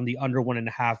missed on the under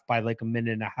 1.5 by like a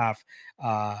minute and a half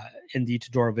in the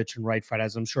Todorovic and Wright fight,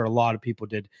 as I'm sure a lot of people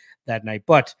did that night.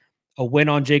 But a win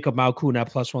on Jacob Malkoun at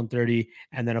plus 130,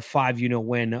 and then a 5-unit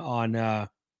win on,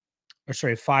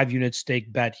 5-unit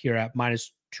stake bet here at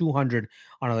minus 200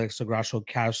 on Alexa Grasso,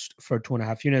 cashed for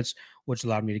 2.5 units, which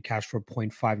allowed me to cash for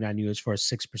 0.59 units for a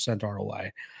 6%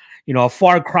 ROI. A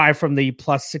far cry from the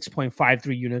plus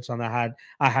 6.53 units on I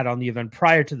had on the event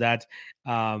prior to that,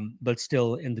 but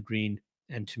still in the green.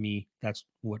 And to me, that's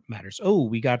what matters. Oh,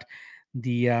 we got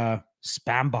the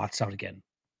spam bots out again.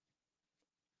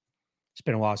 It's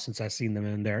been a while since I've seen them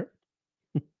in there.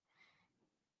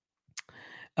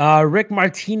 Rick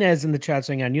Martinez in the chat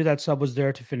saying, "I knew that sub was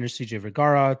there to finish CJ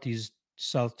Vergara. These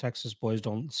South Texas boys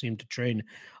don't seem to train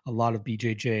a lot of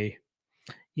BJJ."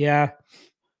 Yeah,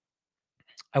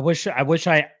 I wish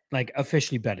I like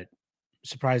officially bet it.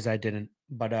 Surprised I didn't,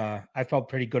 but I felt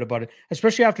pretty good about it,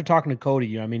 especially after talking to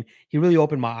Cody. I mean, he really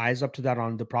opened my eyes up to that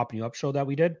on the Propping You Up show that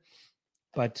we did.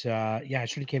 But yeah, I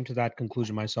should have came to that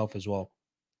conclusion myself as well.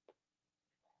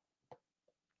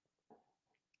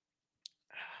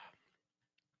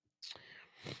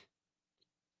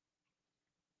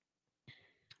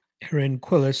 Aaron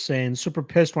Quillis saying, "Super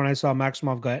pissed when I saw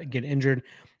Maximov get injured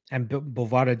and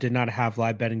Bovada did not have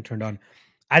live betting turned on.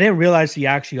 I didn't realize he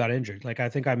actually got injured. Like, I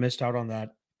think I missed out on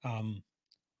that.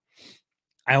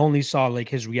 I only saw like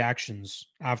his reactions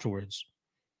afterwards.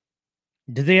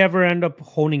 Did they ever end up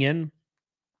honing in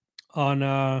on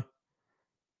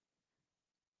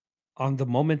the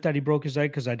moment that he broke his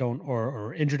leg? Because I don't,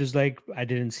 or injured his leg. I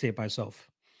didn't see it myself."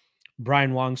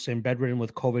 Brian Wong saying, "Bedridden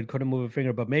with COVID, couldn't move a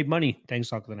finger, but made money. Thanks,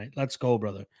 Talk of the Night. Let's go,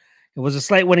 brother." It was a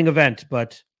slight winning event,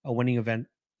 but a winning event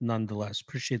nonetheless.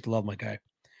 Appreciate the love, my guy.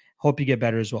 Hope you get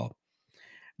better as well.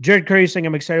 Jared Curry saying,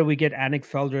 "I'm excited we get Anik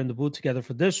Felder in the booth together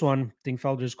for this one. I think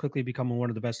Felder is quickly becoming one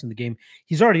of the best in the game.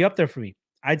 He's already up there for me.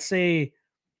 I'd say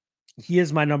he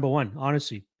is my number one,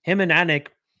 honestly. Him and Anik,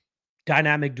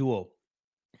 dynamic duo.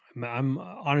 I'm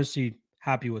honestly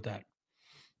happy with that."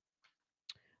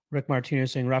 Rick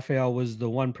Martinez saying, "Rafael was the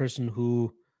one person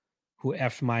who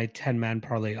effed my 10-man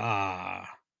parlay."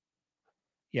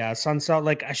 Yeah, Sunset.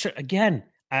 Like, I should again.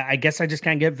 I guess I just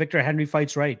can't get Victor Henry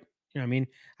fights right. You know what I mean?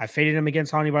 I faded him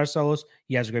against Hani Barcelos.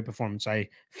 He has a great performance. I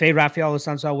fade Rafael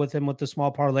Sunset with him with the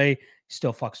small parlay. He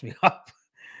still fucks me up.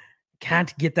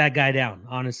 Can't get that guy down.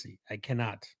 Honestly, I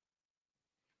cannot.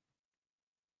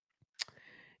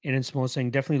 And in Smo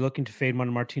saying, "Definitely looking to fade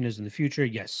Mano Martinez in the future."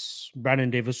 Yes, Brandon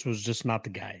Davis was just not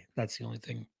the guy. That's the only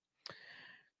thing.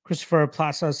 Christopher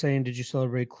Plaza saying, "Did you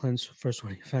celebrate Clint's first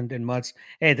winning event in Mutts?"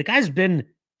 Hey, the guy's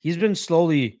he's been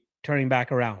slowly turning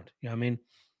back around. You know what I mean?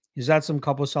 He's had some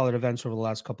couple solid events over the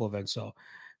last couple of events. So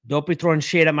don't be throwing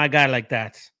shade at my guy like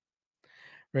that.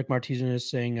 Rick Martinez is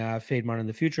saying, "Fade Martin in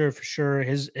the future for sure.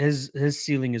 His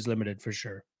ceiling is limited for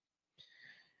sure."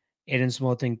 Aiden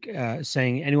Small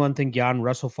saying, "Anyone think Jan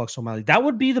Russell fucks O'Malley?" That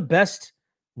would be the best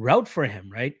route for him,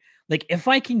 right? Like, if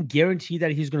I can guarantee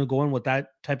that he's going to go in with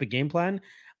that type of game plan,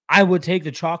 I would take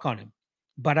the chalk on him.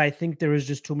 But I think there is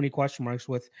just too many question marks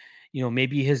with,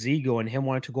 maybe his ego and him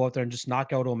wanting to go out there and just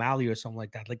knock out O'Malley or something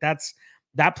like that. Like,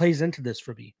 that plays into this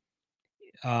for me.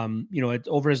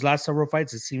 Over his last several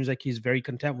fights, it seems like he's very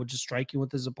content with just striking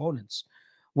with his opponents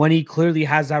when he clearly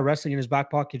has that wrestling in his back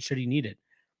pocket should he need it.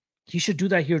 He should do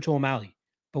that here to O'Malley.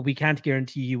 but we can't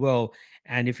guarantee he will.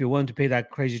 And if you're willing to pay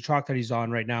that crazy chalk that he's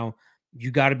on right now,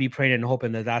 you got to be praying and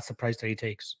hoping that that's the price that he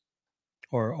takes,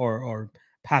 or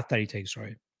path that he takes.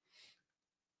 Right.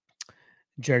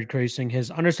 Jared Crasing, his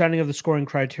understanding of the scoring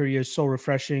criteria is so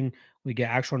refreshing. We get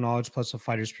actual knowledge plus a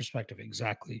fighter's perspective.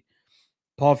 Exactly.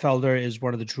 Paul Felder is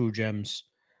one of the true gems.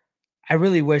 I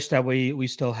really wish that we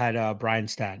still had Brian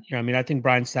Stan. You know, I mean, I think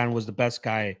Brian Stan was the best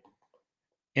guy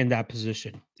in that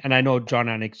position, and I know John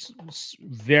Anik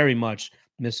very much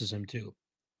misses him too.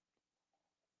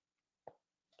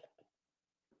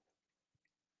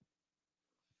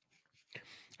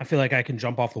 I feel like I can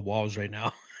jump off the walls right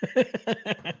now.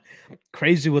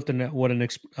 Crazy what an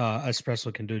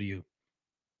espresso can do to you.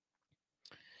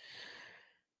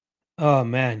 Oh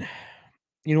man.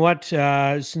 You know what?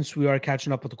 Since we are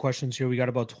catching up with the questions here, we got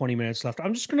about 20 minutes left.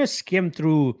 I'm just gonna skim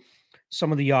through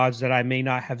some of the odds that I may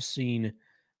not have seen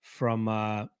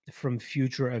from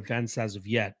future events as of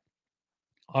yet.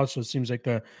 Also, it seems like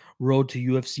the road to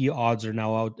UFC odds are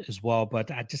now out as well,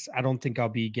 but I don't think I'll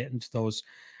be getting to those.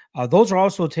 Those are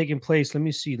also taking place. Let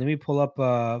me see. Let me pull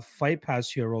up Fight Pass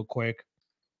here real quick.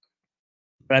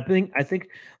 But I think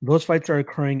those fights are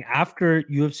occurring after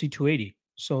UFC 280.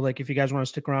 So, like, if you guys want to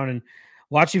stick around and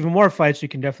watch even more fights, you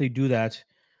can definitely do that.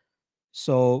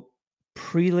 So,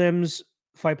 prelims,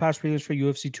 Fight Pass prelims for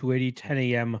UFC 280, 10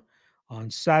 a.m.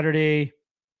 on Saturday.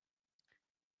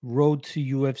 Road to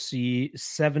UFC,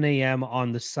 7 a.m.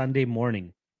 on the Sunday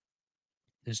morning.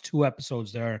 There's 2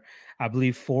 episodes there. I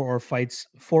believe 4 or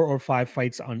 5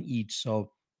 fights on each.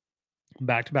 So,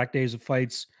 back-to-back days of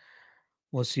fights.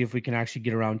 We'll see if we can actually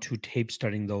get around to tape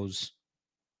studying those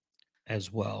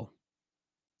as well.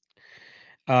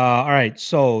 All right.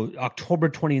 So October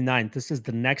 29th, this is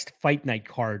the next fight night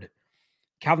card.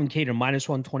 Calvin Kattar minus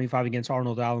 125 against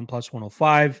Arnold Allen plus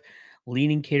 105.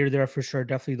 Leaning Kattar there for sure.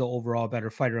 Definitely the overall better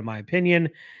fighter, in my opinion.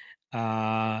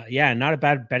 Yeah, not a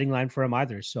bad betting line for him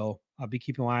either. So I'll be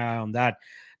keeping my eye on that.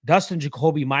 Dustin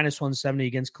Jacoby minus 170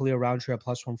 against Khalil Roundtree at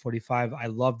plus 145. I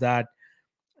love that.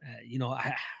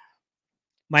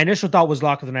 My initial thought was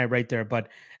lock of the night right there, but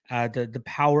the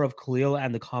power of Khalil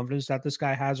and the confidence that this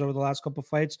guy has over the last couple of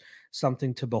fights,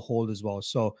 something to behold as well.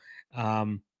 So,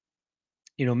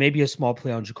 maybe a small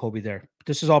play on Jacoby there.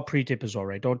 This is all pre-tip as well,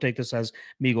 right? Don't take this as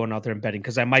me going out there and betting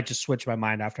because I might just switch my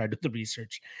mind after I do the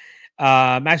research.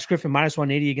 Max Griffin minus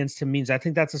 180 against Tim Means. I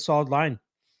think that's a solid line.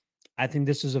 I think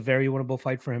this is a very winnable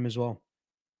fight for him as well.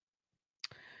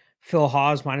 Phil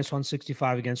Hawes minus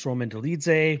 165 against Roman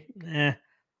Dolidze.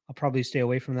 I'll probably stay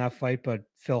away from that fight, but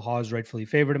Phil Hawes rightfully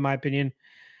favored in my opinion.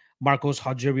 Marcos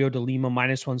Rogerio de Lima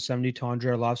minus 170 to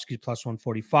Andrei Arlovsky plus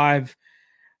 145.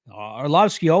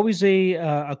 Arlovsky always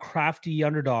a crafty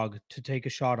underdog to take a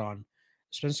shot on,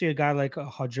 especially a guy like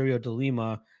Rogerio de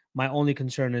Lima. My only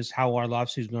concern is how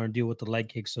Arlovsky is going to deal with the leg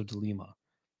kicks of de Lima.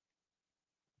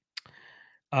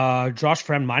 Josh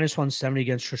Friend minus 170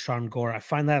 against Trishan Gore. I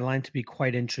find that line to be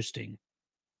quite interesting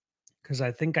because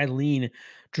I think I lean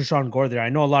Trishan Gore there. I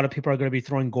know a lot of people are going to be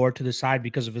throwing Gore to the side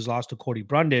because of his loss to Cody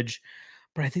Brundage,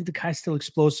 but I think the guy's still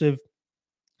explosive,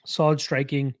 solid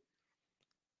striking.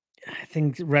 I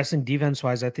think wrestling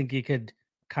defense-wise, I think he could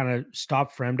kind of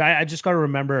stop Fremd. I just got to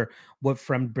remember what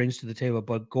Fremd brings to the table,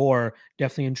 but Gore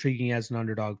definitely intriguing as an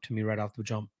underdog to me right off the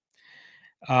jump.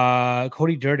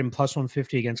 Cody Durden plus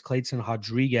 150 against Clayton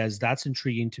Rodriguez. That's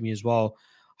intriguing to me as well.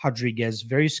 Rodriguez,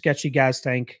 very sketchy gas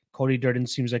tank. Cody Durden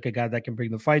seems like a guy that can bring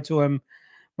the fight to him.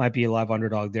 Might be a live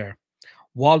underdog there.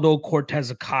 Waldo Cortez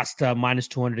Acosta minus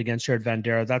 200 against Jared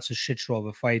Vanderaa. That's a shit show of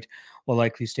a fight. We'll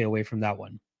likely stay away from that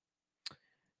one.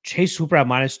 Chase Hooper at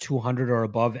minus 200 or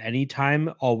above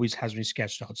anytime always has me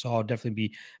sketched out. So I'll definitely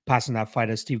be passing that fight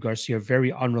as Steve Garcia.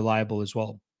 Very unreliable as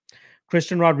well.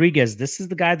 Christian Rodriguez, this is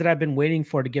the guy that I've been waiting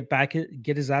for to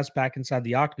get his ass back inside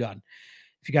the octagon.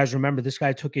 If you guys remember, this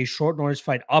guy took a short notice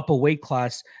fight up a weight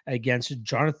class against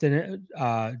Jonathan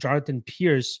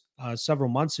Pierce several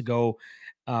months ago.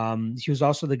 He was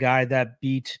also the guy that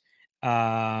beat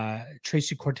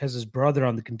Tracy Cortez's brother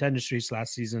on the Contender Series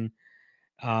last season.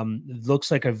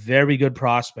 Looks like a very good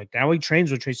prospect. Now he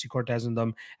trains with Tracy Cortez and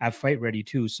them at Fight Ready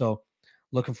too. So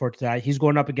looking forward to that. He's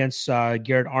going up against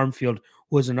Garrett Armfield,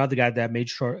 who is another guy that made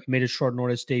a short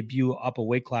notice debut up a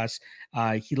weight class.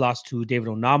 He lost to David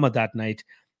Onama that night,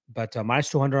 but minus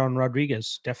 200 on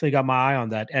Rodriguez. Definitely got my eye on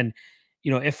that. And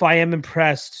if I am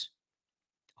impressed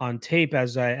on tape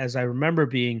as I remember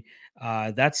being,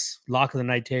 that's lock of the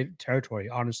night territory.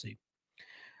 Honestly.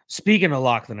 Speaking of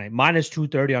lock of the night, minus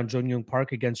 230 on Jun Young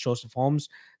Park against Joseph Holmes.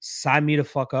 Sign me to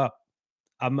fuck up.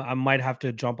 I might have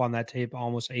to jump on that tape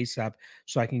almost ASAP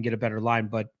so I can get a better line.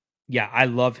 But yeah, I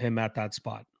love him at that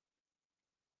spot.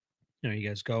 There you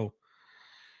guys go.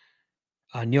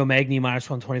 Neil Magny minus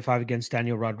 125 against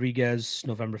Daniel Rodriguez,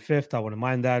 November 5th. I wouldn't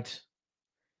mind that.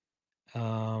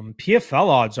 PFL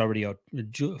odds already out.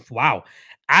 Wow.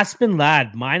 Aspen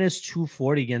Ladd minus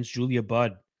 240 against Julia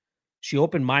Budd. She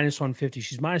opened minus 150.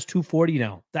 She's minus 240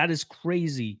 now. That is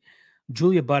crazy.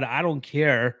 Julia Budd, I don't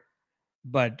care,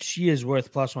 but she is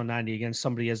worth plus 190 against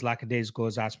somebody as lackadaisical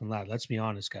as Aspen Ladd. Let's be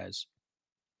honest, guys.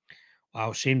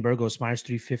 Wow. Shane Burgos minus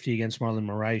 350 against Marlon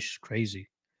Moraes. Crazy.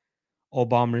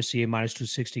 Obama Mercier minus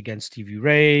 260 against Stevie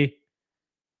Ray.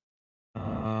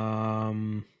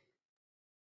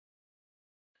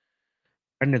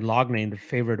 Brendan Loughnane, the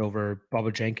favorite over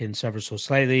Bubba Jenkins ever so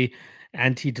slightly.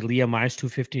 Antti Delia minus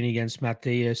 215 against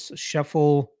Matthias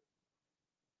Scheffel.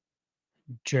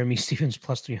 Jeremy Stevens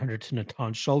plus 300 to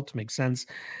Natan Schultz. Makes sense.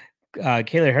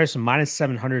 Kayla Harrison minus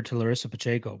 700 to Larissa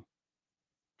Pacheco.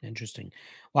 Interesting.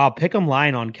 Wow. Pick 'em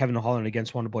line on Kevin Holland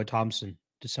against Wonderboy Thompson,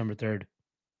 December 3rd.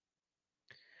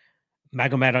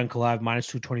 Magomed Ankalaev minus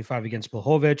 225 against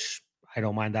Blahovic. I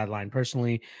don't mind that line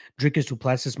personally. Dricus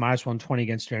Duplessis minus 120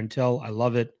 against Darren Till. I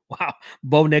love it. Wow.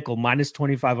 Bo Nickel minus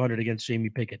 2,500 against Jamie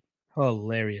Pickett.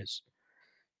 Hilarious.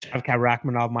 Shavkat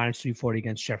Rachmanov minus 340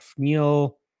 against Jeff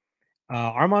Neal.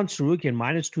 Arman Sarukian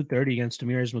minus 230 against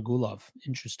Demir Ismagulov.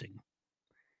 Interesting.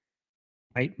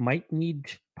 Might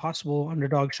need possible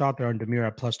underdog shot there on Demir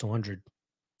at plus 200.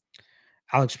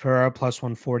 Alex Pereira plus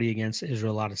 140 against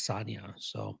Israel Adesanya.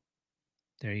 So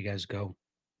there you guys go.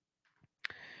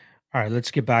 All right,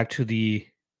 let's get back to the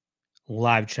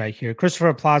live chat here.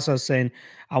 Christopher Plaza saying,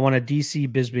 I want a DC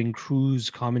Bisbing Cruise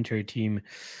commentary team.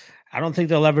 I don't think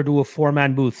they'll ever do a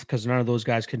 4-man booth because none of those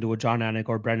guys can do what John Anik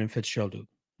or Brendan Fitzgerald do.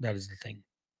 That is the thing.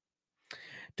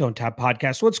 Don't Tap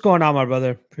Podcast. What's going on, my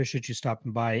brother? Appreciate you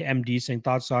stopping by. MD saying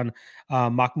thoughts on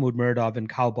Mahmoud Muradov and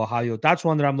Kyle Bohayo. That's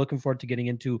one that I'm looking forward to getting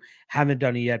into. Haven't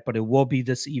done it yet, but it will be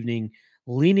this evening.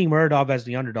 Leaning Muradov as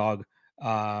the underdog.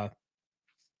 I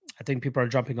think people are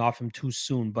jumping off him too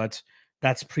soon, but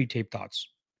that's pre-tape thoughts.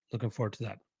 Looking forward to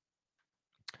that.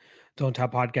 Don't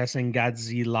Tap Podcasting,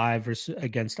 Gadzi live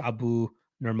against Abu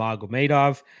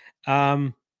Nurmagomedov.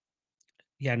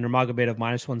 Yeah, Nurmagomedov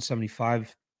minus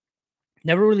 175.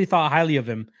 Never really thought highly of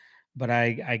him, but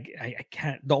I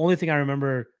can't. The only thing I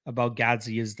remember about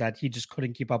Gadzi is that he just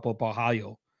couldn't keep up with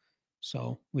Bohayo.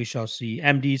 So we shall see.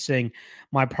 MD saying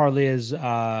my parlay is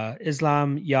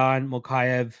Islam, Yan,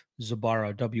 Mokaev,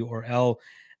 Zubara, W or L.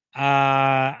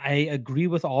 I agree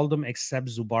with all of them except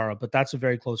Zubara, but that's a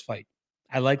very close fight.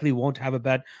 I likely won't have a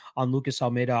bet on Lucas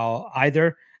Almeida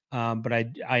either, but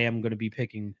I am going to be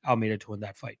picking Almeida to win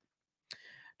that fight.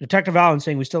 Detective Allen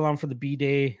saying we still on for the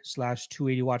B-Day /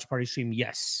 280 watch party stream.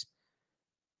 Yes.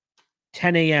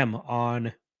 10 a.m.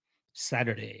 on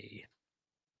Saturday.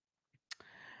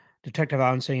 Detective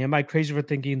Allen saying, am I crazy for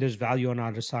thinking there's value on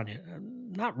Adesanya?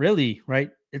 Not really,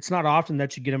 right? It's not often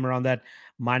that you get him around that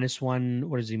minus one.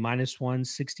 What is he? Minus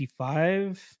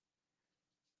 165?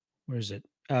 Where is it?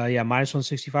 Yeah, minus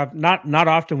 165. Not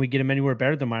often we get him anywhere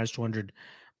better than minus 200.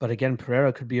 But again,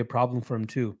 Pereira could be a problem for him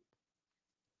too.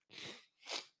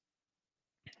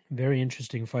 Very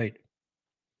interesting fight.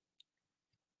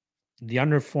 The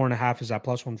under 4.5 is at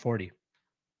plus 140.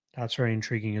 That's very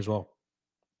intriguing as well.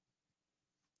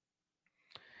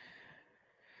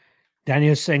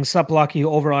 Daniel's saying sup lucky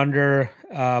over under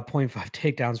 0.5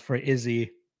 takedowns for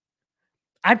Izzy.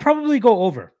 I'd probably go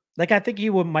over. Like I think he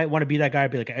might want to be that guy.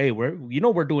 Be like, hey, we're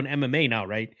doing MMA now,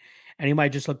 right? And he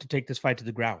might just look to take this fight to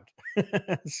the ground.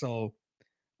 So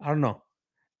I don't know.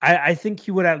 I think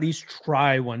he would at least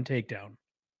try one takedown.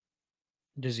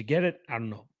 Does he get it? I don't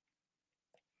know.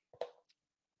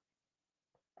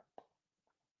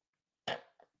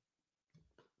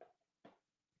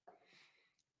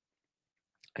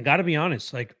 I got to be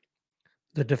honest. Like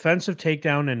the defensive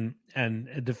takedown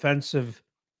and defensive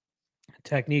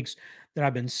techniques that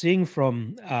I've been seeing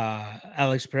from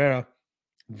Alex Pereira,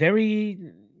 very,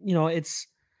 it's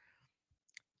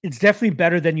definitely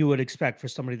better than you would expect for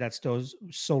somebody that's still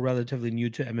so relatively new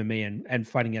to MMA and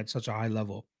fighting at such a high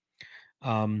level.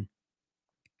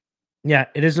 Yeah,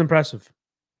 it is impressive.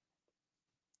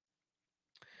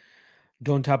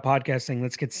 Don't Tap Podcasting.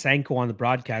 Let's get Sanko on the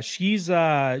broadcast. She's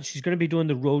going to be doing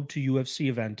the Road to UFC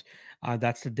event.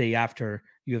 That's the day after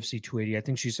UFC 280. I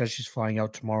think she says she's flying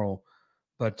out tomorrow.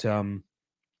 But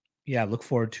yeah, look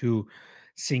forward to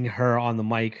seeing her on the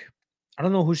mic. I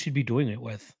don't know who she'd be doing it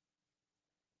with.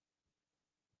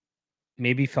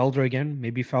 Maybe Felder again.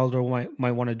 Maybe Felder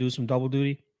might want to do some double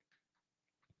duty.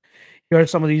 Here are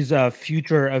some of these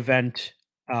future event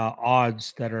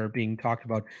odds that are being talked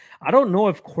about. I don't know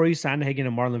if Corey Sandhagen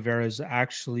and Marlon Vera is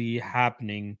actually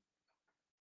happening.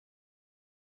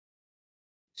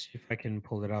 Let's see if I can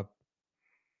pull it up.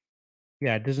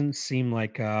 Yeah, it doesn't seem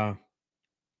like huh.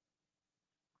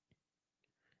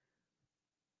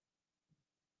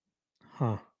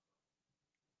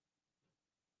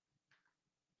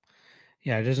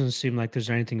 Yeah, it doesn't seem like there's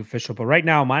anything official. But right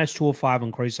now, minus 205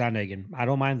 on Corey Sandhagen. I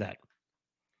don't mind that.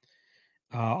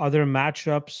 Other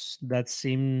matchups that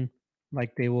seem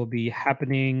like they will be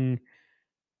happening.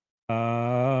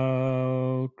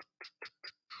 Uh,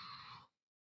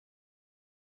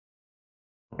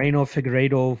 Moreno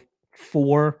Figueiredo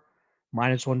 4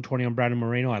 minus 120 on Brandon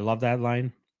Moreno. I love that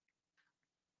line.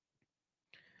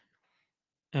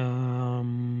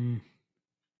 Um,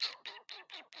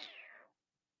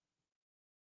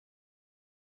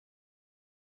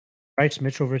 Bryce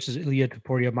Mitchell versus Ilya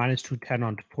Taporia minus 210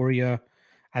 on Taporia.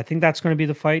 I think that's going to be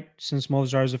the fight since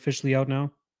Mozart is officially out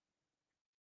now.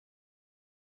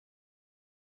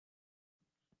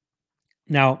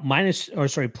 Now, plus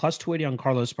 280 on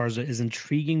Carlos Esparza is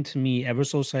intriguing to me ever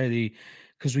so slightly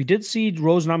because we did see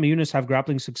Rose Namajunas have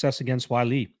grappling success against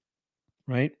Wiley,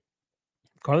 right?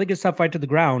 Carly gets that fight to the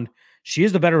ground. She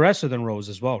is the better wrestler than Rose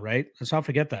as well, right? Let's not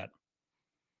forget that.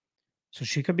 So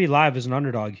she could be live as an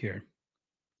underdog here.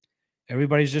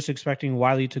 Everybody's just expecting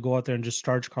Wiley to go out there and just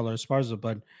starch Carlos Esparza,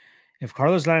 but if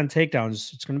Carlos landing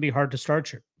takedowns, it's going to be hard to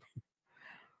starch her.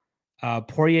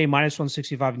 Poirier minus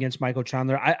 165 against Michael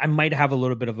Chandler. I might have a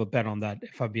little bit of a bet on that,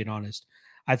 if I'm being honest.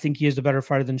 I think he is the better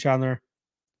fighter than Chandler,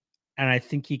 and I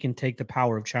think he can take the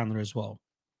power of Chandler as well.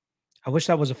 I wish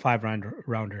that was a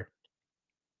 5-rounder.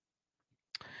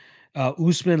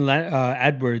 Usman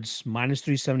Edwards minus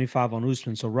 375 on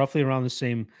Usman, so roughly around the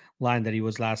same line that he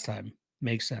was last time.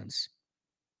 Makes sense.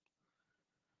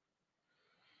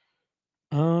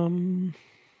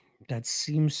 That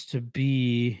seems to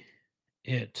be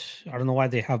it. I don't know why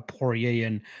they have Poirier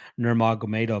and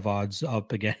Nurmagomedov odds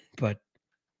up again, but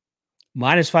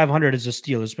minus 500 is a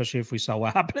steal, especially if we saw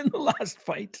what happened in the last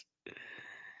fight.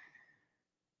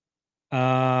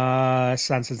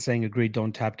 Sanson saying agreed,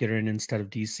 don't tap, get her in instead of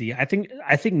DC. I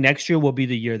think next year will be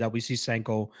the year that we see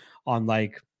Sanko on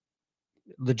like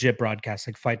legit broadcasts,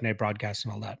 like fight night broadcasts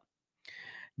and all that.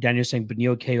 Daniel saying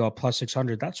Benio KO plus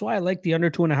 600. That's why I like the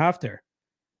under 2.5 there.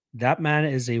 That man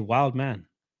is a wild man.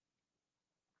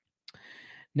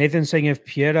 Nathan saying if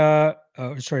Pereira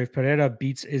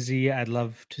beats Izzy, I'd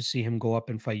love to see him go up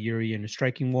and fight Yuri in a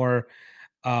striking war.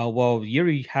 Well,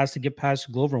 Yuri has to get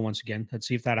past Glover once again. Let's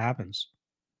see if that happens.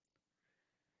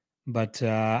 But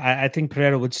I think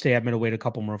Pereira would stay at middleweight a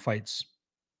couple more fights.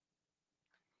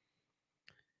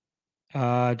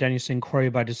 Daniel saying Corey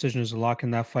by decision is a lock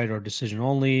in that fight or decision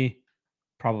only.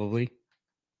 Probably.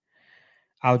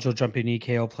 Aljo jumping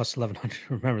EKO plus 1100.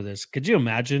 Remember this. Could you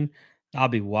imagine? That'll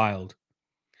be wild.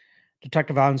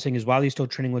 Detective Allen saying, is Wiley still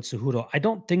training with Cejudo? I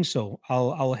don't think so.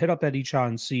 I'll hit up Eddie Cha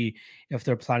and see if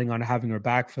they're planning on having her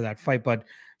back for that fight, but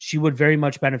she would very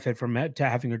much benefit from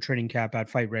having her training camp at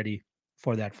Fight Ready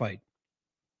for that fight.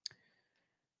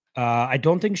 I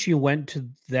don't think she went to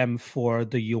them for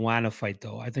the Joanna fight,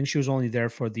 though. I think she was only there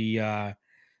for the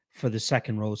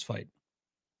second Rose fight.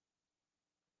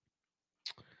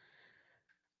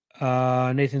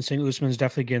 Nathan saying Usman's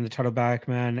definitely getting the title back,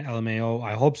 man. LMAO.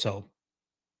 I hope so.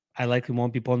 I likely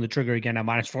won't be pulling the trigger again at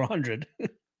minus 400.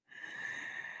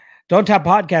 Don't Tap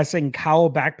Podcast saying Cow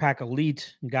Backpack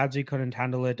Elite. Gadzi couldn't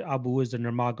handle it. Abu is the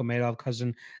Nurmagomedov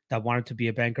cousin that wanted to be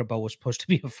a banker but was supposed to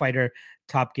be a fighter.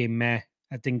 Top game meh.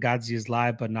 I think Gadzi is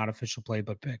live but not official play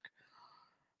but pick.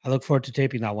 I look forward to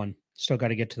taping that one. Still got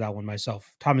to get to that one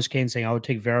myself. Thomas Kane saying I would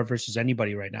take Vera versus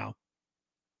anybody right now.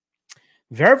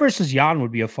 Vera versus Jan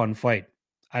would be a fun fight.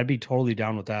 I'd be totally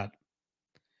down with that.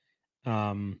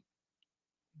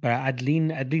 But I'd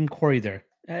lean Corey there.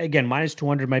 Again, minus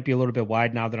 200 might be a little bit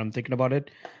wide now that I'm thinking about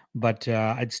it, but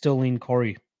I'd still lean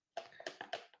Corey.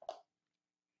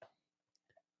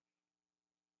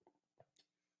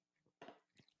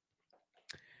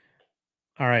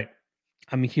 All right.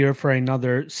 I'm here for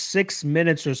another 6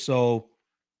 minutes or so.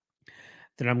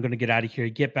 Then I'm going to get out of here,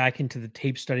 get back into the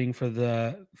tape studying for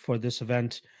this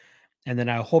event, and then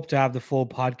I hope to have the full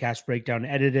podcast breakdown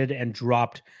edited and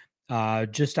dropped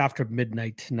just after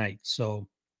midnight tonight. So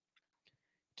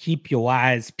keep your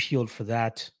eyes peeled for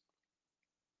that.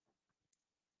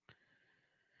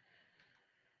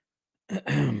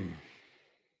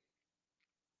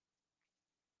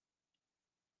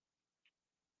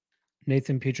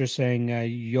 Nathan Peters saying,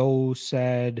 Yo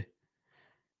said,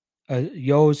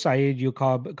 Yo Saeed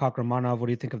Yukab Kakramanov, what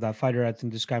do you think of that fighter? I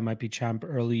think this guy might be champ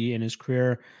early in his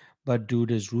career, but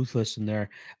dude is ruthless in there.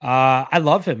 I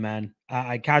love him, man.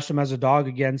 I cashed him as a dog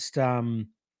against Ronnie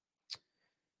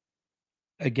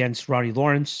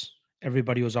Lawrence,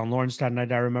 Everybody was on Lawrence that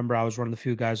night. I remember I was one of the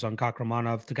few guys on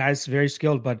Kakramanov. The guy's very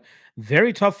skilled, but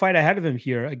very tough fight ahead of him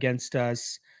here against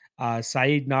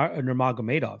Saeed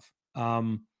Nurmagomedov.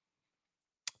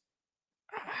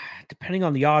 Depending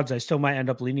on the odds, I still might end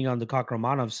up leaning on the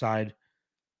Kakramanov side,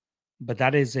 but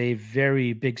that is a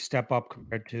very big step up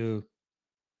compared to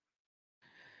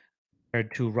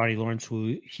Roddy Lawrence,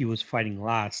 who he was fighting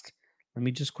last. Let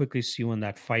me just quickly see when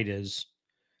that fight is.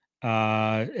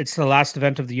 It's the last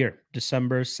event of the year,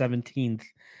 December 17th.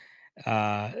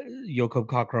 Yakub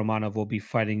Kakramanov will be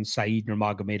fighting Saeed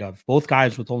Nurmagomedov. Both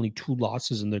guys with only 2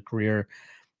 losses in their career.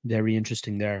 Very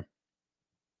interesting there.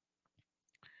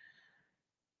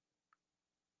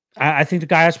 I think the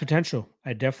guy has potential.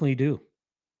 I definitely do.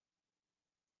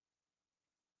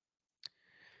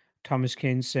 Thomas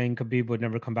Kane saying Khabib would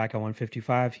never come back at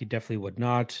 155. He definitely would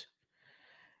not.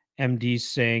 MD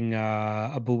saying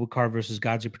Abubakar versus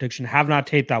Ghazi prediction. Have not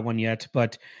taped that one yet,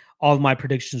 but all of my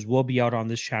predictions will be out on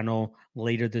this channel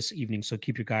later this evening. So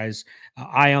keep your guys'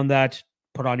 eye on that.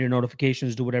 Put on your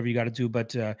notifications. Do whatever you got to do.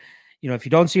 But if you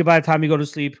don't see it by the time you go to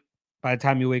sleep, by the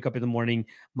time you wake up in the morning,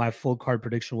 my full card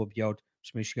prediction will be out.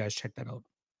 So make sure you guys check that out.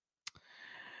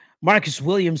 Marcus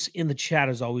Williams in the chat,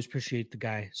 as always. Appreciate the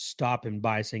guy stopping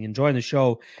by, saying enjoying the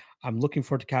show. I'm looking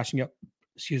forward to cashing out.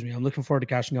 I'm looking forward to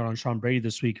cashing out on Sean Brady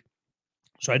this week.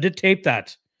 So I did tape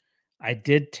that. I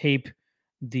did tape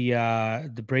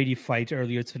the Brady fight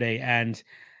earlier today, and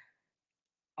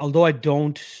although I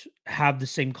don't have the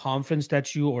same confidence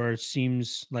that you, or it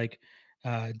seems like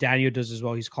Daniel does as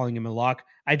well, he's calling him a lock.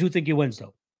 I do think he wins,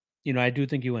 though. I do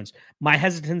think he wins. My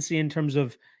hesitancy in terms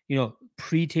of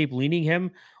pre-tape leaning him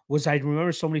was I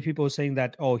remember so many people saying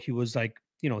that he was like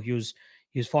he was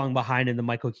falling behind in the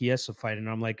Michael Chiesa fight, and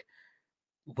I'm like,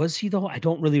 was he though? I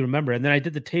don't really remember. And then I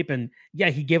did the tape, and yeah,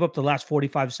 he gave up the last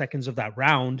 45 seconds of that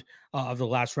round of the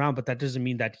last round, but that doesn't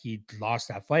mean that he lost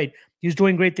that fight. He was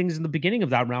doing great things in the beginning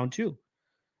of that round too.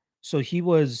 So he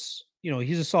was,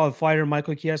 he's a solid fighter.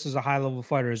 Michael Chiesa is a high level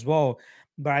fighter as well.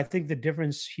 But I think the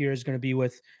difference here is going to be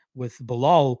with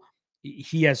Belal.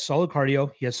 He has solid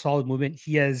cardio. He has solid movement.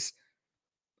 He has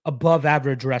above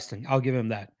average wrestling. I'll give him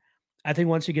that. I think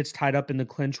once he gets tied up in the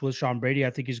clinch with Sean Brady,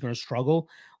 I think he's going to struggle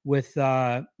with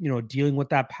dealing with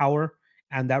that power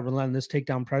and that relentless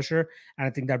takedown pressure. And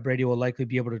I think that Brady will likely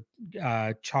be able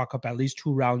to chalk up at least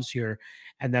 2 rounds here,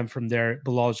 and then from there,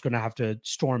 Belal is going to have to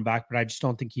storm back. But I just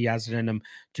don't think he has it in him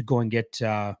to go and get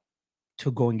a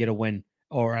win,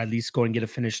 or at least go and get a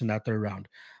finish in that 3rd round.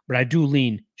 But I do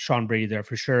lean Sean Brady there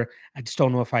for sure. I just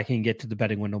don't know if I can get to the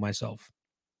betting window myself.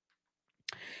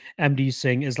 MD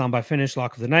saying Islam by finish,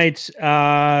 lock of the night.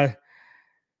 I'm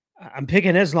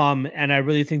picking Islam, and I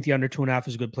really think the under 2.5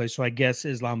 is a good play. So I guess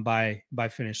Islam by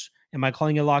finish. Am I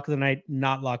calling it lock of the night?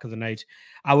 Not lock of the night.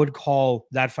 I would call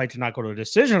that fight to not go to a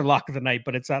decision lock of the night,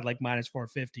 but it's at like minus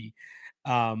 450.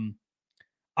 Under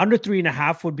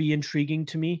 3.5 would be intriguing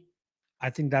to me. I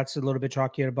think that's a little bit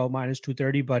chalky at about minus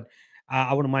 230, but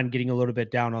I wouldn't mind getting a little bit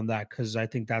down on that because I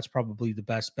think that's probably the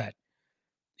best bet.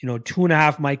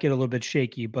 2.5 might get a little bit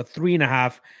shaky, but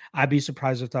 3.5, I'd be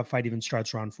surprised if that fight even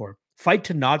starts round 4. Fight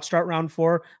to not start round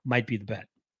 4 might be the bet.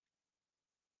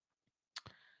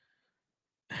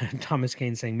 Thomas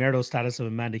Kane saying marital status of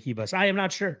Amanda Hebus. I am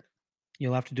not sure.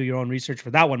 You'll have to do your own research for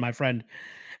that one, my friend.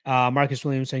 Marcus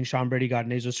Williams saying Sean Brady got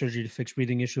nasal surgery to fix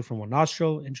breathing issue from one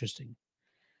nostril. Interesting.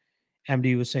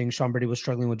 MD was saying Sean Brady was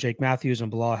struggling with Jake Matthews,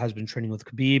 and Belal has been training with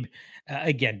Khabib.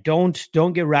 Again,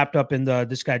 don't get wrapped up in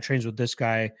this guy trains with this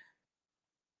guy.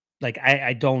 Like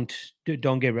I don't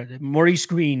get Maurice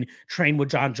Green trained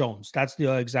with John Jones. That's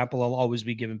the example I'll always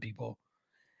be giving people.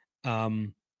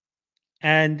 And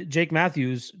Jake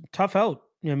Matthews, tough out.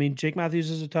 Jake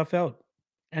Matthews is a tough out,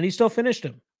 and he still finished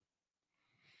him.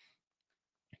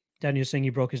 Daniel saying he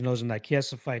broke his nose in that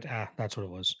Chiesa fight. That's what it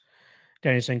was.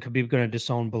 Daniel saying Khabib going to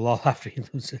disown Belal after he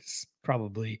loses.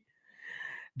 Probably.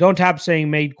 Don't Tap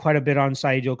saying made quite a bit on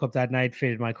Saeed Yakub that night.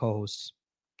 Faded my co-hosts.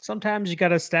 Sometimes you got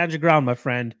to stand your ground, my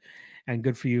friend. And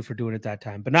good for you for doing it that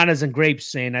time. Bananas and Grapes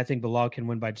saying I think Belal can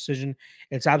win by decision.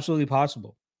 It's absolutely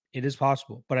possible. It is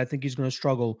possible. But I think he's going to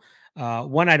struggle.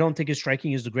 One, I don't think his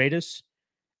striking is the greatest.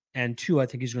 And 2, I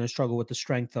think he's going to struggle with the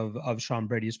strength of Sean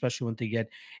Brady, especially when they get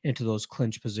into those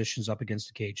clinch positions up against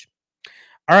the cage.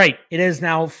 All right, it is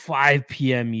now 5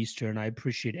 p.m. Eastern. I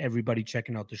appreciate everybody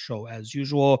checking out the show as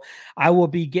usual. I will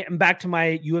be getting back to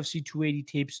my UFC 280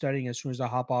 tape studying as soon as I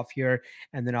hop off here,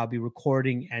 and then I'll be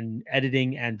recording and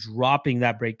editing and dropping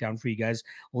that breakdown for you guys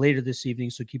later this evening,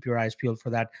 so keep your eyes peeled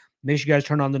for that. Make sure you guys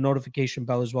turn on the notification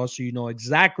bell as well so you know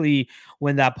exactly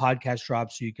when that podcast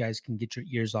drops so you guys can get your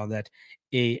ears on that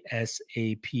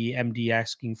ASAP. MD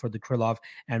asking for the Krylov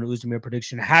and Uzumir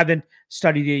prediction. Haven't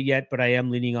studied it yet, but I am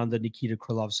leaning on the Nikita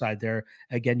Krylov side there.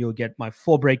 Again, you'll get my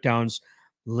full breakdowns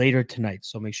later tonight.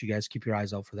 So make sure you guys keep your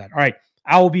eyes out for that. All right.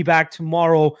 I will be back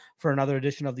tomorrow for another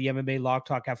edition of the MMA Lock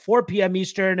Talk at 4 p.m.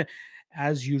 Eastern.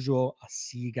 As usual, I'll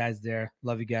see you guys there.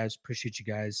 Love you guys. Appreciate you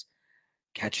guys.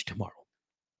 Catch you tomorrow.